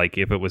you, like,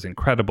 if it was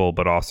incredible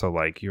but also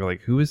like you're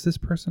like, who is this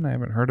person? I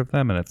haven't heard of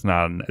them, and it's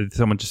not.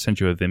 Someone just sent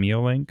you a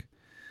Vimeo link.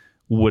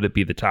 Would it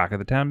be the talk of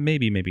the town?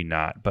 Maybe, maybe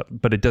not.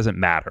 But it doesn't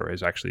matter.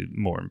 Is actually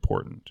more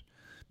important,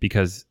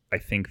 because I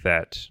think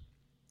that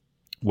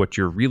what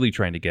you're really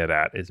trying to get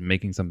at is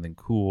making something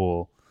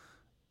cool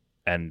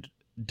and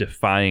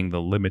defying the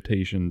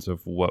limitations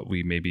of what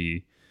we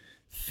maybe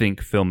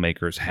think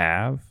filmmakers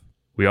have.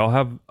 We all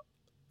have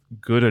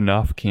good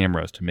enough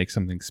cameras to make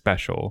something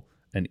special,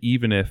 and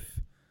even if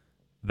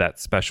that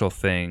special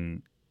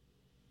thing,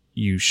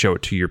 you show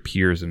it to your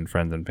peers and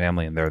friends and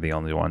family and they're the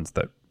only ones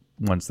that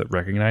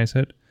recognize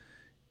it,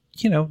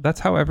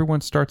 that's how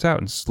everyone starts out,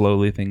 and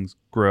slowly things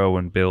grow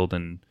and build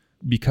and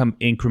become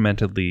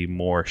incrementally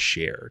more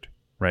shared,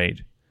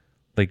 right?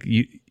 Like,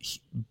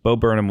 Bo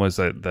Burnham was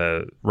at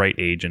the right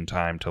age and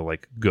time to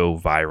like go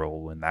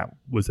viral, and that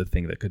was a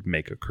thing that could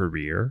make a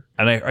career.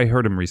 And I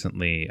heard him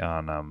recently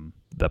on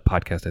the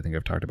podcast I think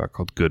I've talked about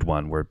called Good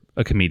One, where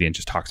a comedian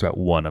just talks about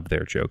one of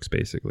their jokes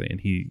basically,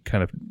 and he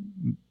kind of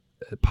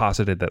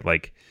posited that,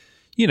 like,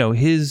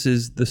 his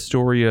is the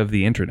story of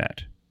the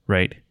internet,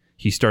 right?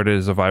 He started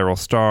as a viral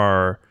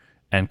star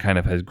and kind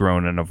of has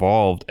grown and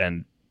evolved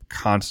and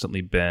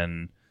constantly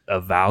been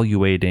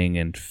evaluating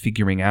and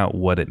figuring out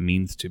what it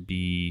means to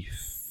be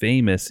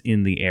famous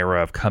in the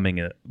era of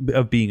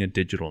being a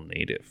digital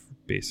native,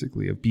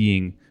 basically, of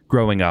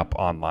growing up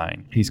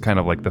online. He's kind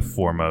of like the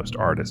foremost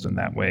artist in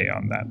that way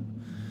on that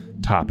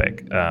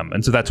topic.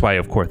 And so that's why,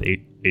 of course,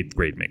 eighth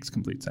grade makes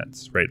complete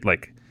sense, right?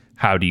 Like,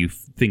 how do you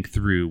think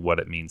through what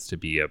it means to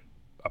be a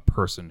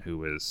person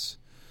who is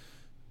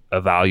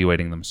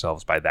evaluating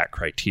themselves by that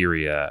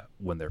criteria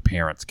when their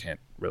parents can't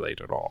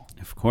relate at all?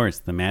 Of course,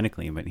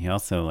 thematically, but he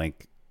also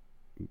like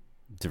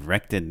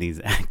directed these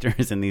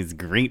actors in these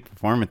great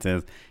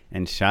performances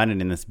and shot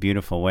it in this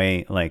beautiful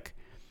way, like,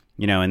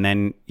 and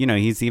then,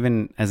 he's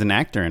even as an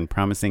actor in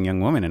Promising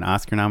Young Woman, an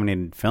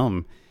Oscar-nominated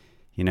film,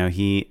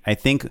 I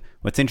think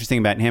what's interesting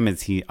about him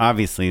is he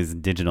obviously is a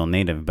digital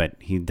native, but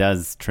he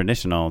does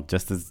traditional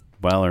just as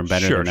well or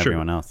better than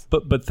everyone else.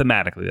 But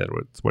thematically,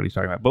 that's what he's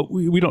talking about. But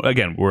we don't.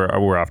 Again,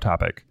 we're off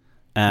topic.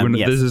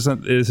 Yes.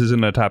 This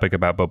isn't a topic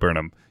about Bo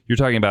Burnham. You're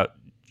talking about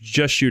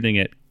just shooting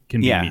it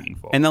can be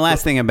meaningful. And the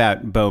last thing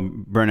about Bo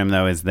Burnham,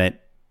 though, is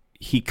that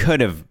he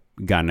could have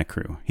gotten a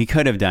crew. He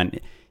could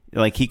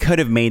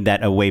have made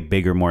that a way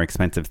bigger, more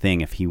expensive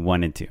thing if he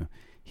wanted to.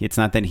 It's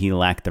not that he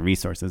lacked the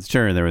resources.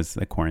 Sure, there was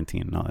a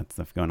quarantine and all that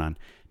stuff going on,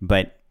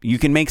 but you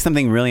can make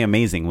something really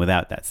amazing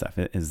without that stuff,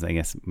 is, I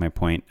guess, my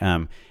point.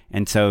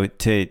 And so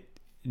to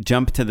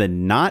jump to the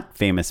not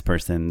famous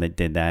person that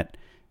did that,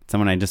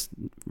 someone I just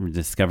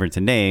discovered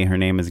today, her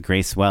name is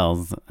Grace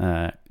Wells.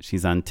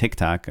 She's on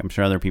TikTok. I'm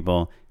sure other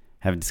people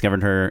have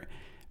discovered her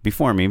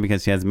before me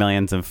because she has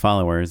millions of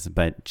followers,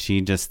 but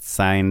she just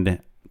signed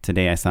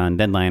today, I saw on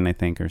Deadline, I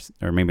think,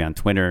 or maybe on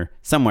Twitter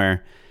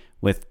somewhere,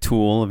 with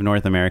Tool of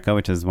North America,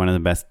 which is one of the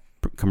best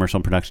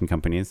commercial production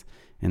companies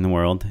in the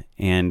world.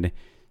 And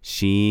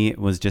she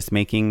was just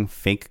making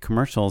fake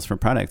commercials for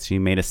products. She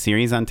made a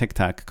series on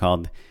TikTok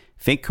called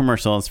Fake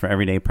Commercials for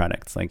Everyday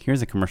Products. Like,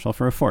 here's a commercial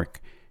for a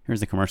fork.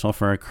 Here's a commercial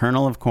for a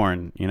kernel of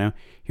corn.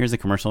 Here's a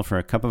commercial for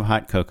a cup of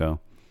hot cocoa.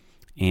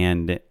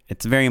 And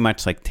it's very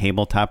much like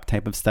tabletop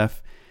type of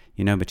stuff,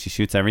 but she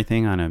shoots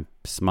everything on a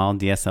small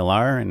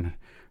DSLR in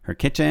her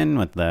kitchen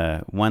with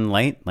the one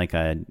light, like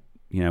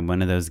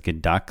one of those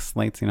Godox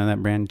lights,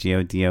 that brand,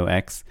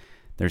 Godox.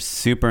 They're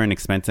super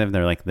inexpensive.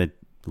 They're like the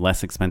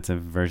less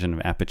expensive version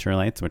of aperture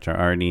lights, which are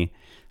already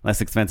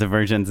less expensive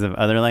versions of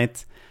other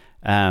lights.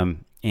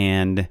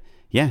 And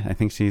yeah, I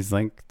think she's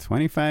like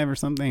 25 or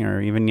something,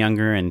 or even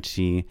younger. And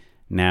she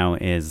now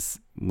is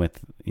with,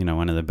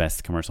 one of the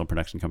best commercial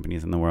production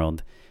companies in the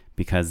world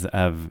because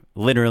of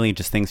literally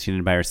just things she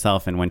did by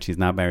herself. And when she's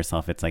not by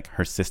herself, it's like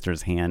her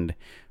sister's hand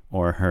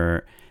or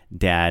her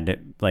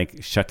dad,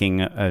 like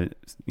shucking,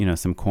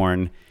 some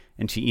corn.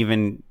 And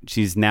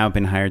she's now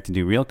been hired to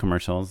do real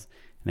commercials.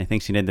 And I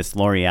think she did this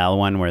L'Oreal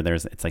one where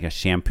it's like a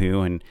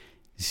shampoo and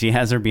she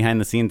has her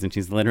behind the scenes, and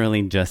she's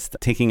literally just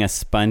taking a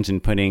sponge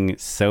and putting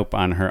soap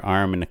on her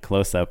arm in a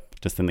close-up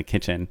just in the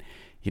kitchen.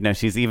 You know,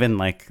 she's even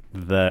like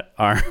the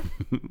arm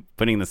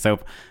putting the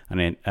soap on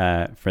it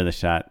for the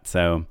shot.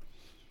 So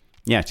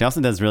yeah, she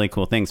also does really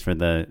cool things for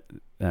the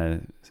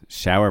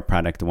shower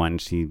product one.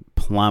 She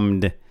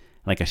plumbed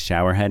like a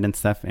shower head and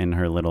stuff in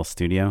her little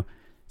studio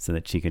so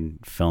that she could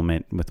film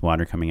it with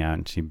water coming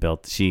out.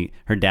 And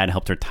her dad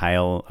helped her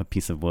tile a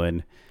piece of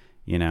wood,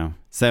 you know.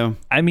 So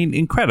I mean,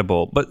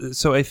 incredible. But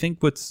so I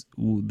think what's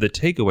the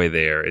takeaway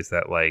there is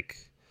that,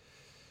 like,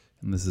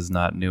 and this is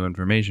not new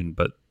information,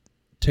 but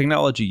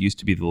technology used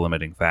to be the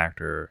limiting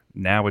factor.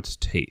 Now it's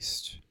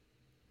taste.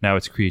 Now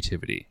it's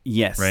creativity.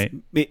 Yes. Right?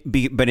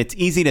 But it's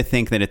easy to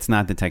think that it's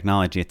not the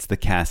technology. It's the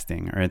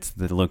casting, or it's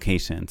the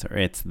locations, or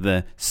it's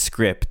the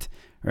script,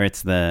 or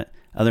it's the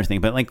other thing.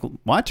 But like,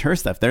 watch her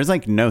stuff. There's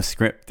like no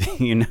script,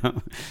 you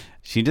know?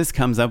 She just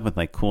comes up with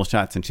like cool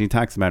shots, and she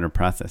talks about her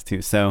process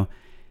too. So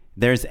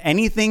there's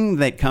anything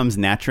that comes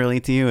naturally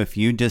to you. If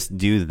you just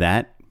do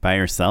that by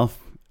yourself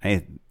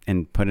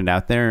and put it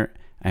out there,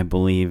 I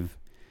believe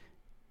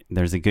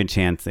there's a good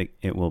chance that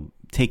it will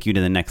take you to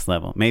the next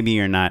level. Maybe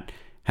you're not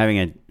having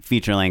a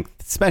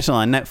feature-length special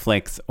on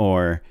Netflix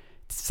or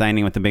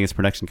signing with the biggest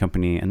production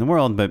company in the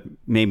world, but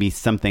maybe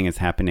something is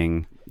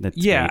happening that's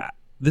great.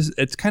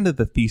 It's kind of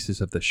the thesis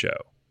of the show,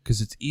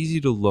 because it's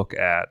easy to look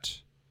at,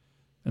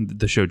 and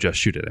the show Just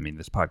Shoot It, I mean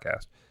this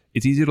podcast,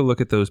 it's easy to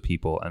look at those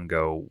people and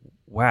go,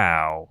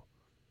 wow,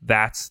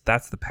 that's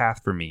the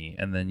path for me.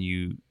 And then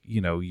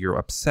you're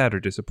upset or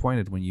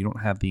disappointed when you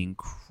don't have the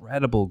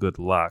incredible good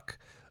luck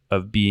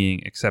of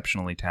being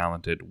exceptionally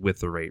talented with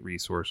the right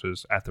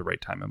resources at the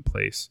right time and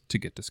place to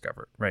get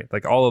discovered, right?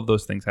 Like, all of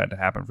those things had to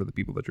happen for the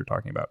people that you're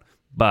talking about.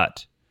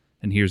 But,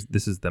 and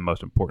this is the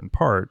most important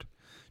part,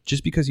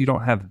 just because you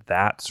don't have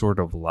that sort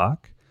of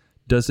luck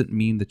doesn't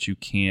mean that you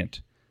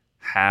can't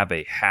have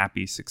a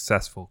happy,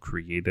 successful,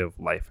 creative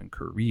life and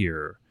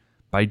career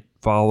by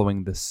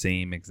following the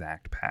same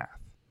exact path,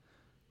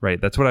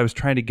 right? That's what I was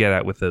trying to get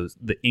at with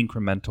the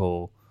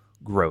incremental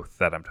growth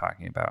that I'm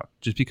talking about.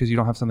 Just because you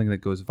don't have something that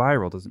goes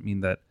viral doesn't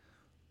mean that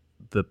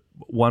the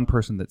one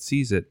person that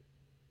sees it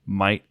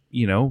might,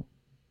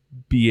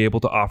 be able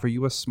to offer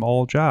you a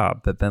small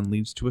job that then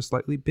leads to a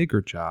slightly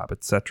bigger job,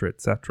 et cetera,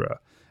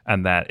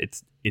 and that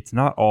it's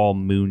not all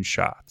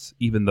moonshots,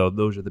 even though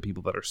those are the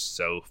people that are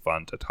so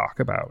fun to talk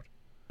about.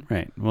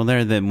 Right. Well,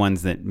 they're the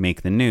ones that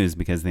make the news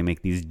because they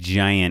make these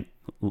giant,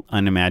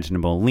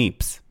 unimaginable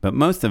leaps. But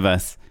most of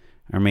us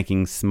are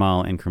making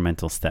small,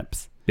 incremental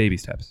steps. Baby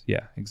steps.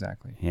 Yeah,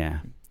 exactly. Yeah.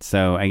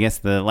 So I guess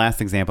the last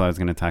example I was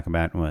going to talk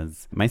about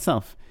was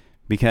myself.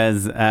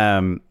 Because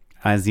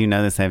as you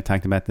know this, I've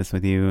talked about this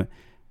with you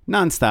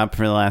nonstop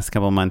for the last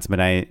couple of months, but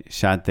I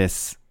shot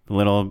this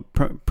little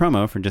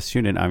promo for Just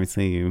Shoot It.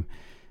 Obviously, you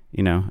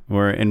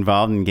were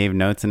involved and gave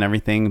notes and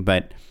everything,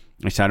 but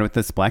I shot it with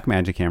this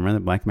Blackmagic camera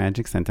that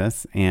Blackmagic sent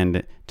us,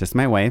 and just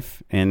my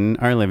wife in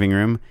our living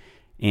room,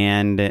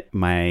 and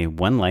my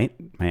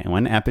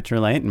one aperture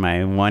light, and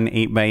my one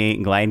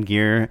 8x8 Glide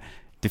Gear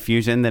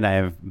diffusion that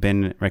I've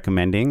been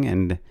recommending,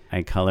 and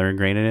I color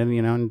graded it,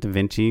 in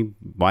DaVinci,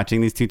 watching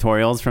these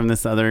tutorials from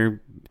this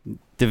other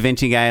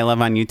DaVinci guy I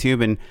love on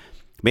YouTube, and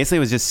basically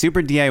it was just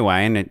super DIY,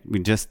 and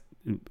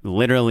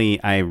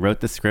I wrote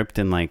the script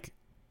in like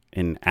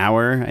an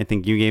hour. I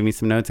think you gave me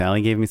some notes,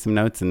 Allie gave me some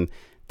notes, and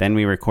then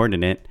we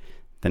recorded it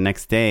the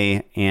next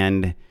day.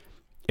 And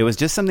it was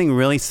just something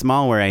really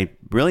small where I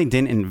really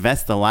didn't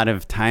invest a lot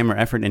of time or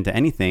effort into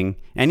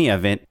any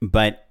of it.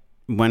 But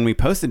when we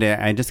posted it,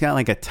 I just got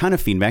like a ton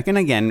of feedback. And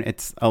again,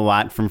 it's a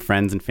lot from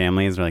friends and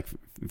families or like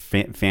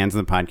fans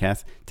of the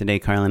podcast. Today,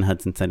 Carlin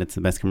Hudson said it's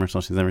the best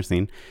commercial she's ever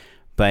seen.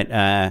 But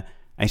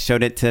I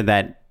showed it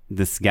to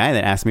this guy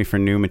that asked me for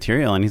new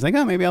material, and he's like,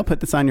 oh, maybe I'll put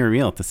this on your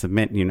reel to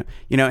submit, and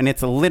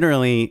it's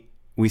literally,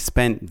 we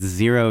spent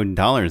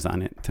 $0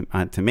 on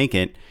it to make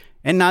it.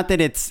 And not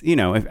that it's,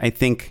 I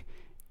think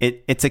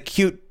it's a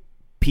cute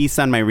piece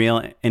on my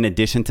reel in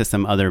addition to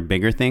some other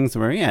bigger things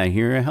where,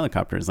 here a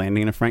helicopter is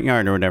landing in a front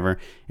yard or whatever.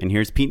 And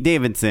here's Pete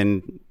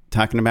Davidson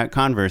talking about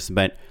Converse.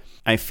 But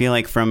I feel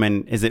like from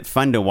is it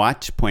fun to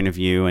watch point of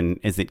view, and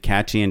is it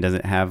catchy, and does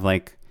it have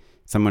like,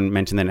 someone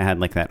mentioned that it had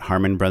like that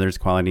Harmon Brothers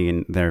quality,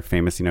 and they're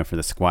famous, for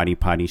the squatty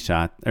potty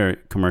shot or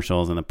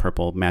commercials and the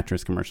purple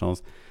mattress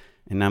commercials.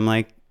 And I'm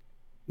like,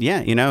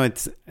 yeah,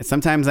 it's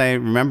sometimes I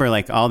remember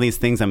like all these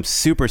things I'm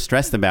super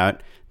stressed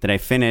about that I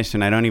finish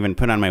and I don't even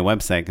put on my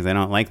website because I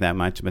don't like that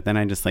much. But then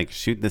I just like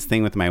shoot this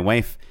thing with my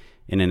wife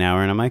in an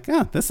hour, and I'm like,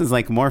 oh, this is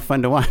like more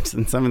fun to watch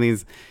than some of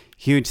these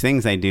huge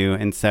things I do.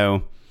 And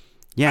so,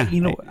 yeah,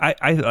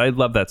 I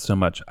love that so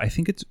much. I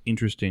think it's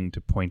interesting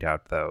to point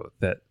out though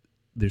that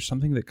there's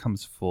something that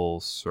comes full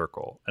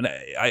circle. And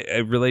I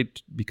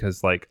relate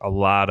because like a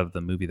lot of the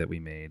movie that we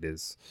made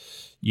is,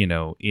 in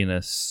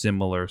a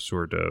similar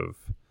sort of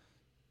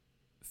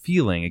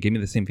feeling. It gave me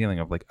the same feeling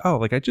of like, oh,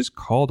 like I just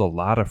called a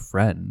lot of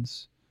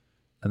friends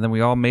and then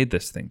we all made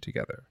this thing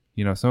together.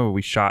 Some of it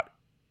we shot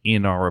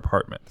in our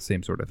apartment,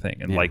 same sort of thing.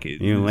 And like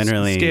you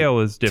literally scale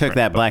is different. Took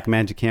that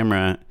Blackmagic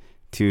camera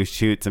to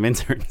shoot some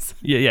inserts.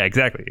 Yeah,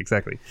 exactly.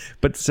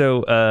 But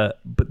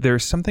but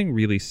there's something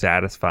really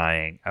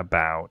satisfying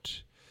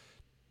about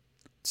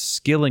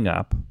skilling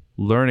up,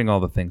 learning all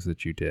the things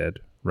that you did,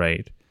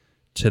 right?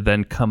 To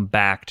then come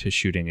back to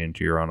shooting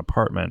into your own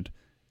apartment.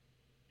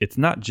 It's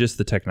not just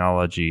the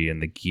technology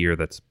and the gear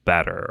that's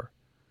better.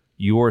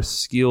 Your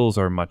skills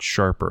are much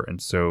sharper.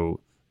 And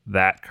so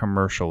that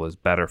commercial is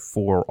better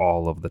for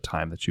all of the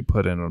time that you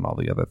put in on all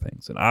the other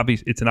things. And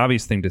it's an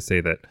obvious thing to say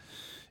that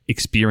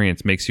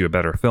experience makes you a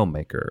better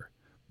filmmaker.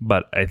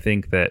 But I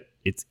think that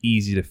it's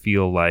easy to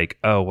feel like,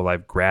 oh, well,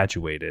 I've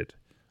graduated.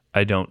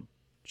 I don't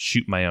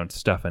shoot my own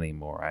stuff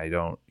anymore. I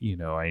don't,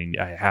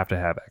 I have to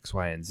have X,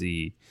 Y, and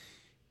Z.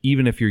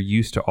 Even if you're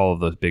used to all of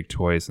those big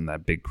toys and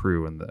that big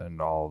crew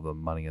and all the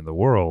money in the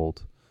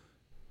world,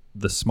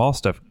 the small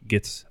stuff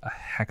gets a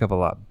heck of a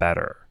lot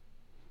better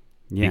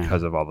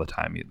because of all the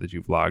time that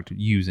you've logged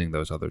using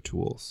those other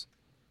tools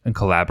and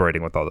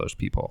collaborating with all those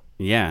people.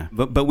 Yeah,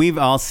 but we've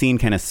all seen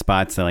kind of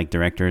spots that like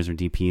directors or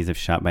DPs have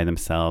shot by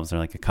themselves, or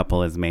like a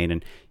couple has made,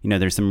 and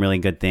there's some really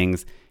good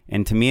things.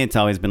 And to me, it's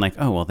always been like,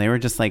 oh well, they were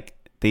just like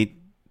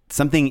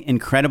something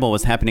incredible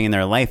was happening in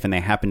their life, and they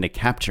happened to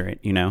capture it,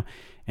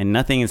 And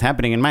nothing is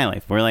happening in my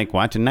life. We're like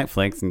watching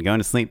Netflix and going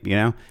to sleep,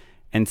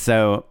 And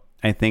so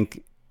I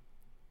think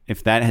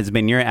if that has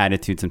been your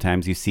attitude,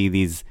 sometimes you see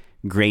these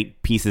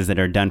great pieces that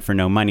are done for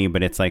no money,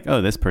 but it's like,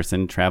 oh, this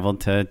person traveled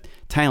to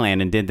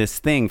Thailand and did this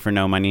thing for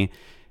no money.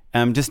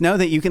 Just know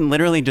that you can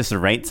literally just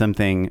write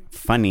something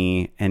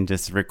funny and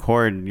just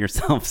record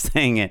yourself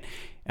saying it.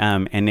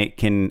 And it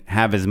can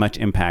have as much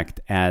impact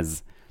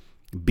as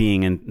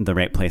being in the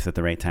right place at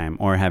the right time,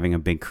 or having a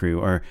big crew,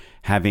 or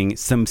having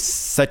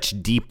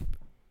such deep,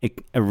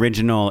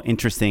 original,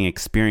 interesting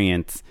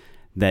experience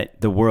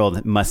that the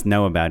world must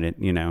know about it.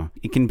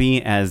 It can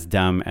be as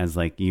dumb as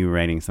like you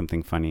writing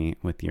something funny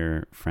with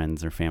your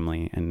friends or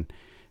family and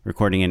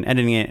recording and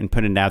editing it and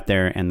putting it out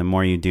there. And the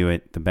more you do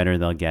it, the better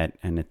they'll get.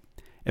 And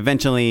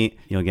eventually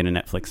you'll get a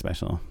Netflix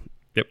special.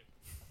 Yep.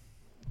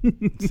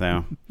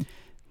 So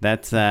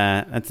that's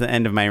the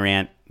end of my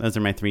rant. Those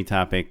are my 3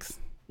 topics.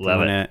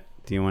 Love it.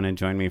 Do you want to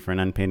join me for an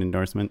unpaid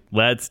endorsement?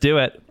 Let's do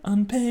it.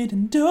 Unpaid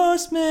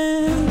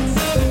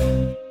endorsements.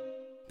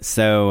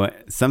 So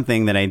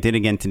something that I did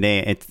again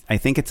today, I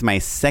think it's my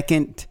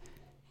second,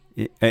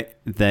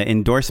 the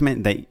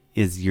endorsement that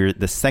is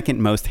the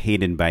second most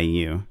hated by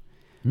you.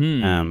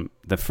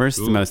 The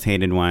first most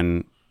hated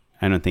one,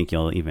 I don't think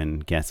you'll even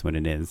guess what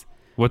it is.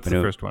 What's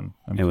the first one?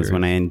 It was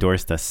when I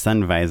endorsed a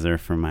sun visor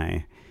for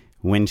my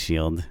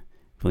windshield.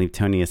 I believe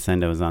Tony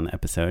Ascendo was on the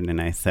episode,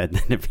 and I said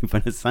that if you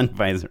put a sun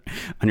visor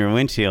on your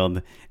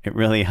windshield, it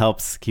really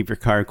helps keep your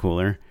car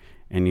cooler.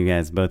 And you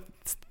guys both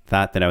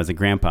thought that I was a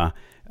grandpa.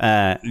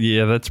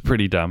 Yeah, that's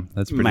pretty dumb.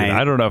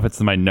 I don't know if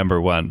it's my number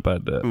one,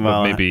 but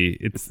maybe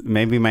it's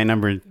maybe my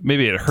number.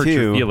 Maybe it hurts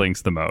your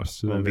feelings the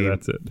most. Maybe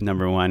that's it.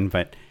 Number one,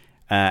 but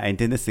I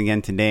did this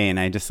again today, and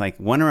I just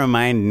want to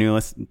remind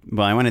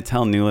I want to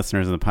tell new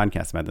listeners of the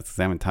podcast about this because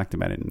I haven't talked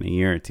about it in a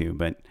year or two.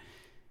 But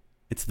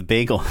it's the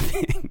bagel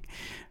thing.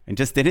 I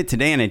just did it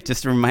today, and it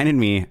just reminded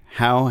me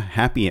how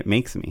happy it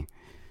makes me.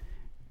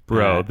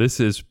 Bro, this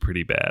is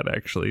pretty bad,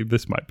 actually.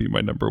 This might be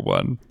my number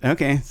one.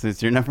 Okay, so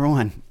it's your number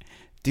one.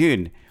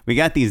 Dude, we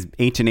got these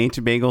H&H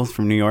bagels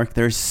from New York.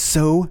 They're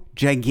so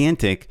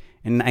gigantic,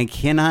 and I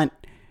cannot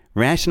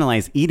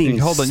rationalize eating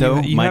Hold on, so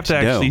you much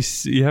have to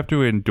dough. You have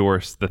to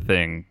endorse the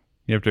thing.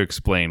 You have to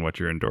explain what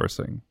you're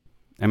endorsing.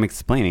 I'm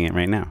explaining it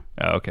right now.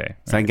 Oh, okay.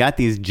 So I got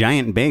these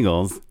giant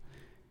bagels,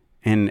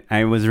 and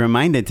I was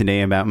reminded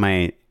today about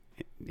my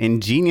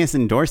ingenious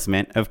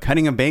endorsement of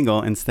cutting a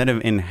bagel instead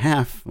of in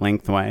half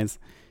lengthwise,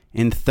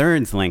 in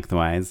thirds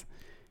lengthwise,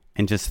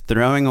 and just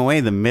throwing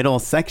away the middle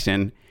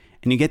section.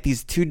 And you get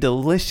these 2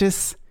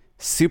 delicious,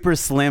 super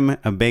slim,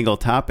 a bagel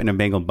top and a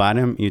bagel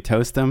bottom. You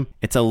toast them.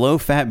 It's a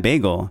low-fat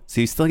bagel,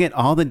 so you still get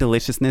all the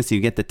deliciousness. You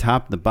get the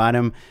top, the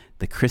bottom,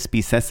 the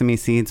crispy sesame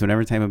seeds,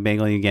 whatever type of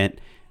bagel you get,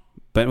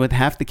 but with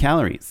half the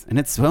calories. And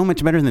it's so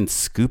much better than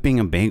scooping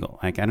a bagel.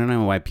 I don't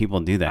know why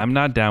people do that. I'm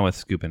not down with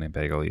scooping a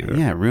bagel either.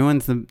 Yeah, it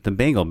ruins the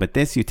bagel. But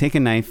this, you take a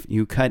knife,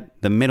 you cut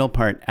the middle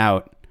part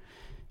out,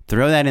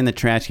 throw that in the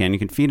trash can. You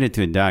can feed it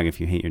to a dog if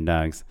you hate your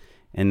dogs.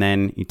 And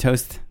then you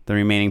toast the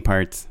remaining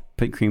parts,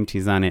 put cream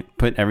cheese on it,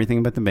 put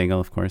everything but the bagel,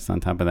 of course, on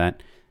top of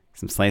that.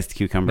 Some sliced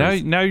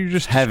cucumbers. Now you're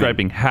just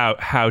describing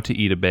how to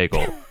eat a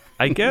bagel.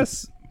 I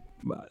guess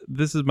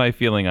this is my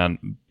feeling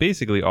on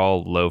basically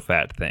all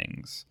low-fat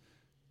things.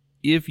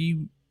 If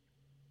you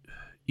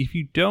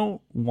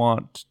don't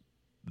want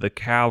the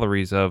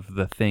calories of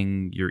the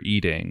thing you're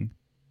eating,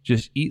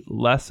 just eat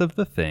less of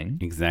the thing.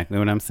 Exactly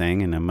what I'm saying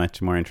in a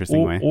much more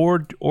interesting way.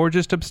 Or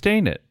just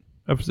abstain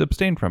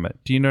from it.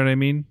 Do you know what I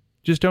mean?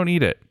 Just don't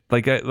eat it. I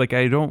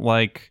don't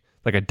like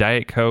a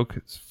Diet Coke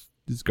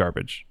is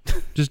garbage.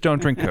 Just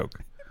don't drink Coke.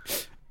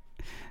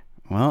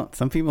 Well,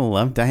 some people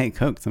love Diet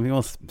Coke. Some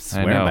people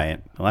swear by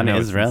it. A lot of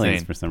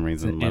Israelis, for some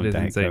reason, love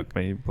Diet Coke.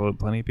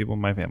 Plenty of people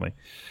in my family.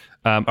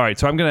 All right,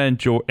 so I'm going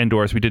to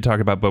endorse. We did talk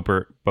about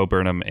Bo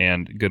Burnham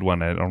and Good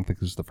One. I don't think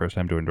this is the first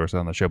time to endorse it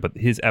on the show, but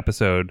his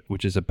episode,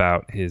 which is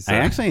about his... I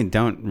actually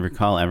don't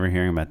recall ever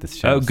hearing about this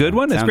show. Oh, Good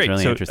One is great.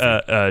 Really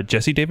so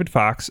Jesse David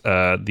Fox,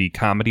 the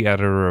comedy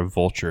editor of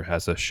Vulture,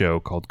 has a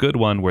show called Good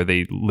One where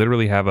they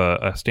literally have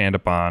a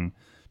stand-up on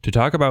to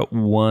talk about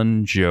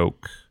one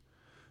joke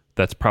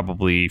that's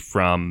probably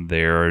from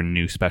their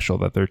new special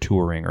that they're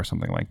touring or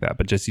something like that.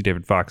 But Jesse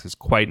David Fox is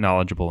quite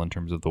knowledgeable in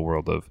terms of the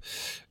world of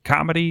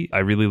comedy. I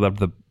really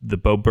loved the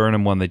Bo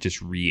Burnham one they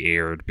just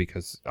re-aired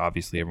because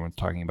obviously everyone's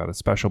talking about a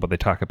special, but they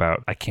talk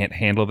about I Can't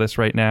Handle This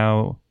Right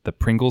Now, the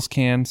Pringles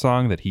can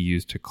song that he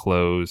used to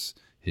close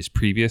his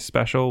previous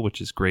special,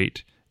 which is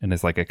great and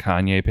is like a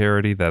Kanye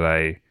parody that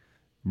I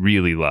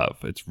really love.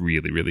 It's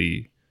really,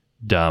 really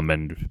dumb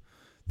and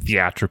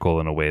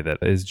theatrical in a way that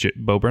is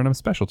Bo Burnham's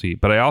specialty.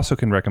 But I also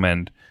can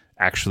recommend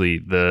actually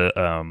the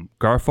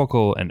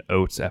Garfunkel and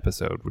Oates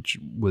episode, which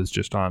was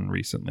just on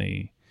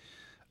recently.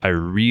 I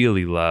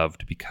really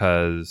loved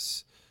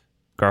because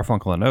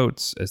Garfunkel and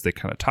Oates, as they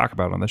kind of talk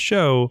about on the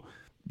show,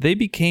 they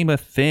became a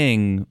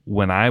thing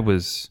when I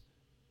was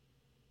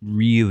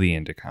really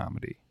into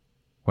comedy,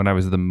 when I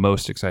was the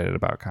most excited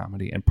about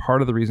comedy. And part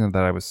of the reason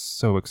that I was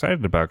so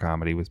excited about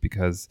comedy was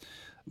because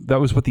that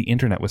was what the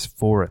internet was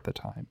for at the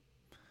time.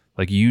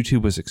 Like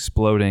YouTube was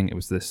exploding. It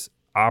was this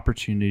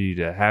opportunity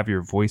to have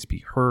your voice be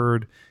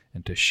heard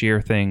and to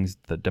share things.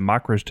 The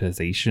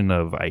democratization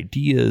of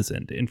ideas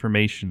and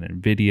information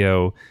and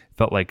video. It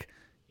felt like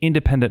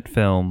independent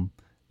film.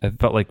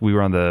 It felt like we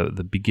were on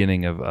the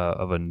beginning of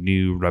a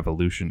new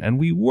revolution, and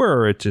we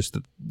were. It's just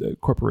that the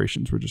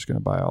corporations were just going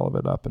to buy all of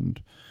it up,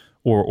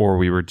 or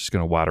we were just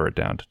going to water it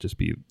down to just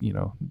be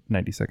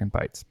 90-second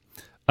bites.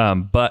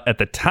 But at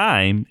the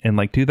time, in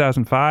like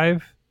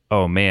 2005.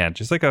 Oh man,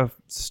 just like a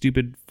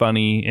stupid,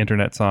 funny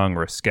internet song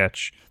or a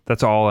sketch.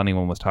 That's all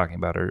anyone was talking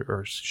about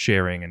or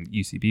sharing. And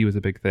UCB was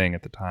a big thing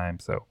at the time.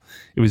 So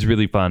it was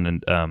really fun.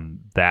 And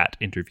that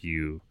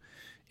interview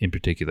in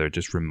particular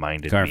just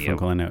reminded me of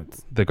Garfunkel and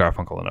Oates. The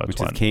Garfunkel and Oates which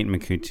one. Is Kate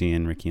Micucci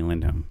and Ricky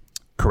Lindhome.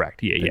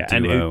 Correct. Yeah.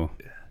 Duo.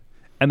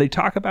 And they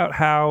talk about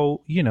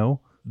how,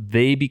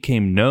 they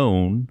became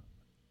known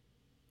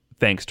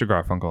thanks to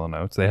Garfunkel and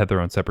Oates. They had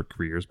their own separate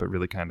careers, but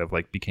really kind of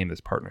like became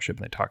this partnership,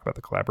 and they talk about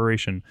the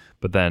collaboration,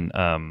 but then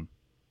kind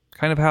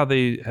of how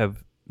they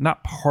have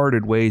not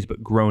parted ways,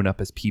 but grown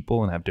up as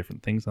people and have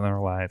different things in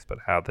their lives, but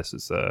how this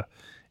is a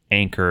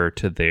anchor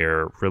to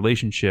their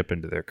relationship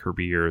and to their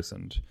careers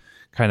and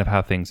kind of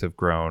how things have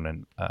grown.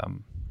 And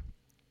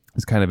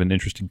it's kind of an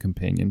interesting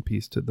companion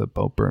piece to the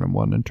Bo Burnham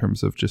one in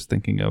terms of just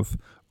thinking of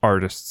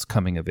artists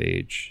coming of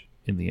age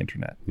in the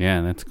internet.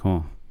 Yeah, that's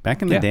cool.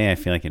 Back in the day, I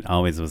feel like it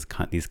always was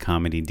these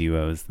comedy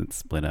duos that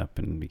split up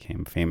and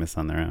became famous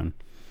on their own.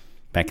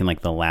 Back in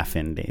like the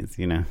Laugh-In days,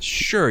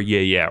 Sure,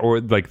 yeah.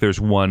 Or like there's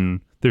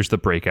the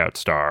breakout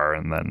star,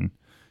 and then,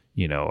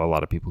 a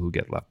lot of people who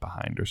get left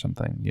behind or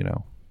something,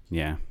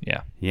 Yeah.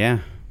 Yeah.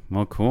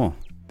 Well, cool.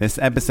 This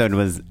episode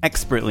was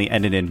expertly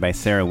edited by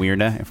Sarah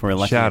Weirda. If we're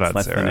lucky, Shout it's out,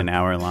 less Sarah. than an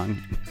hour long.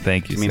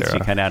 Thank you, Which means Sarah.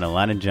 she cut out a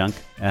lot of junk.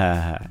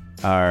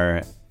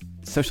 Our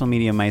social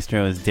media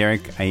maestro is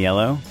Derek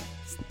Aiello.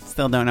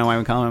 Still don't know why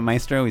we call him a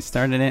maestro. We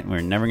started it. We're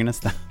never going to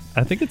stop.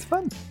 I think it's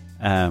fun.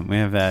 We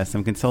have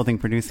some consulting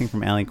producing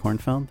from Allie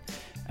Kornfeld.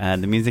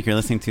 The music you're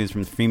listening to is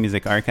from the Free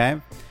Music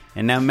Archive.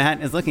 And now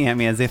Matt is looking at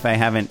me as if I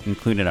haven't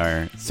included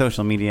our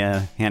social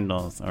media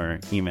handles or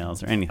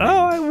emails or anything.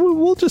 Oh,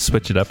 we'll just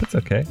switch it up. It's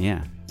okay.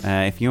 Yeah.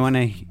 If you want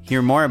to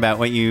hear more about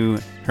what you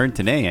heard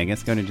today, I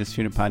guess go to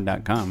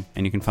justshootitpod.com,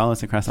 and you can follow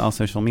us across all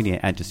social media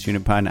at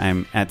justshootitpod.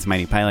 I'm at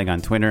SmiteyPyleg on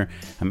Twitter.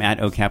 I'm at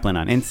OKaplan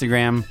on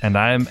Instagram. And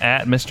I'm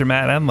at Mr.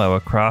 Matt Enlow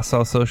across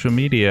all social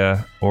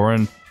media.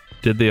 Oren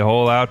did the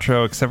whole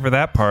outro except for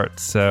that part.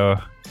 So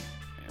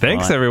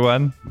thanks,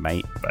 everyone.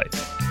 Bye. Bye.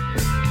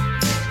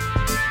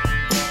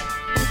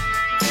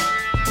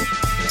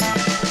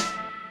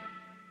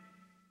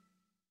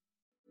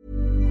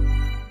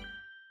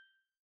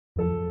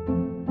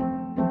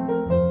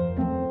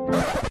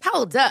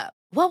 Hold up.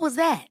 What was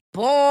that?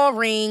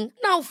 Boring.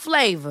 No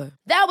flavor.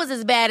 That was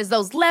as bad as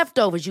those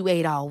leftovers you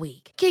ate all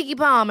week. Keke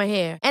Palmer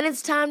here, and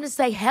it's time to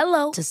say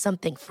hello to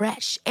something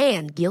fresh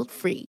and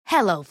guilt-free.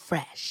 Hello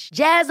Fresh.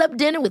 Jazz up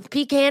dinner with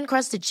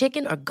pecan-crusted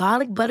chicken or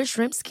garlic butter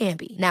shrimp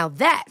scampi. Now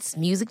that's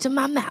music to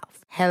my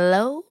mouth.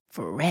 Hello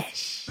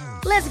Fresh.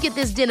 Let's get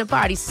this dinner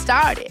party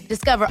started.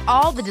 Discover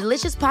all the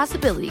delicious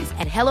possibilities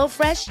at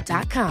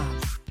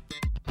HelloFresh.com.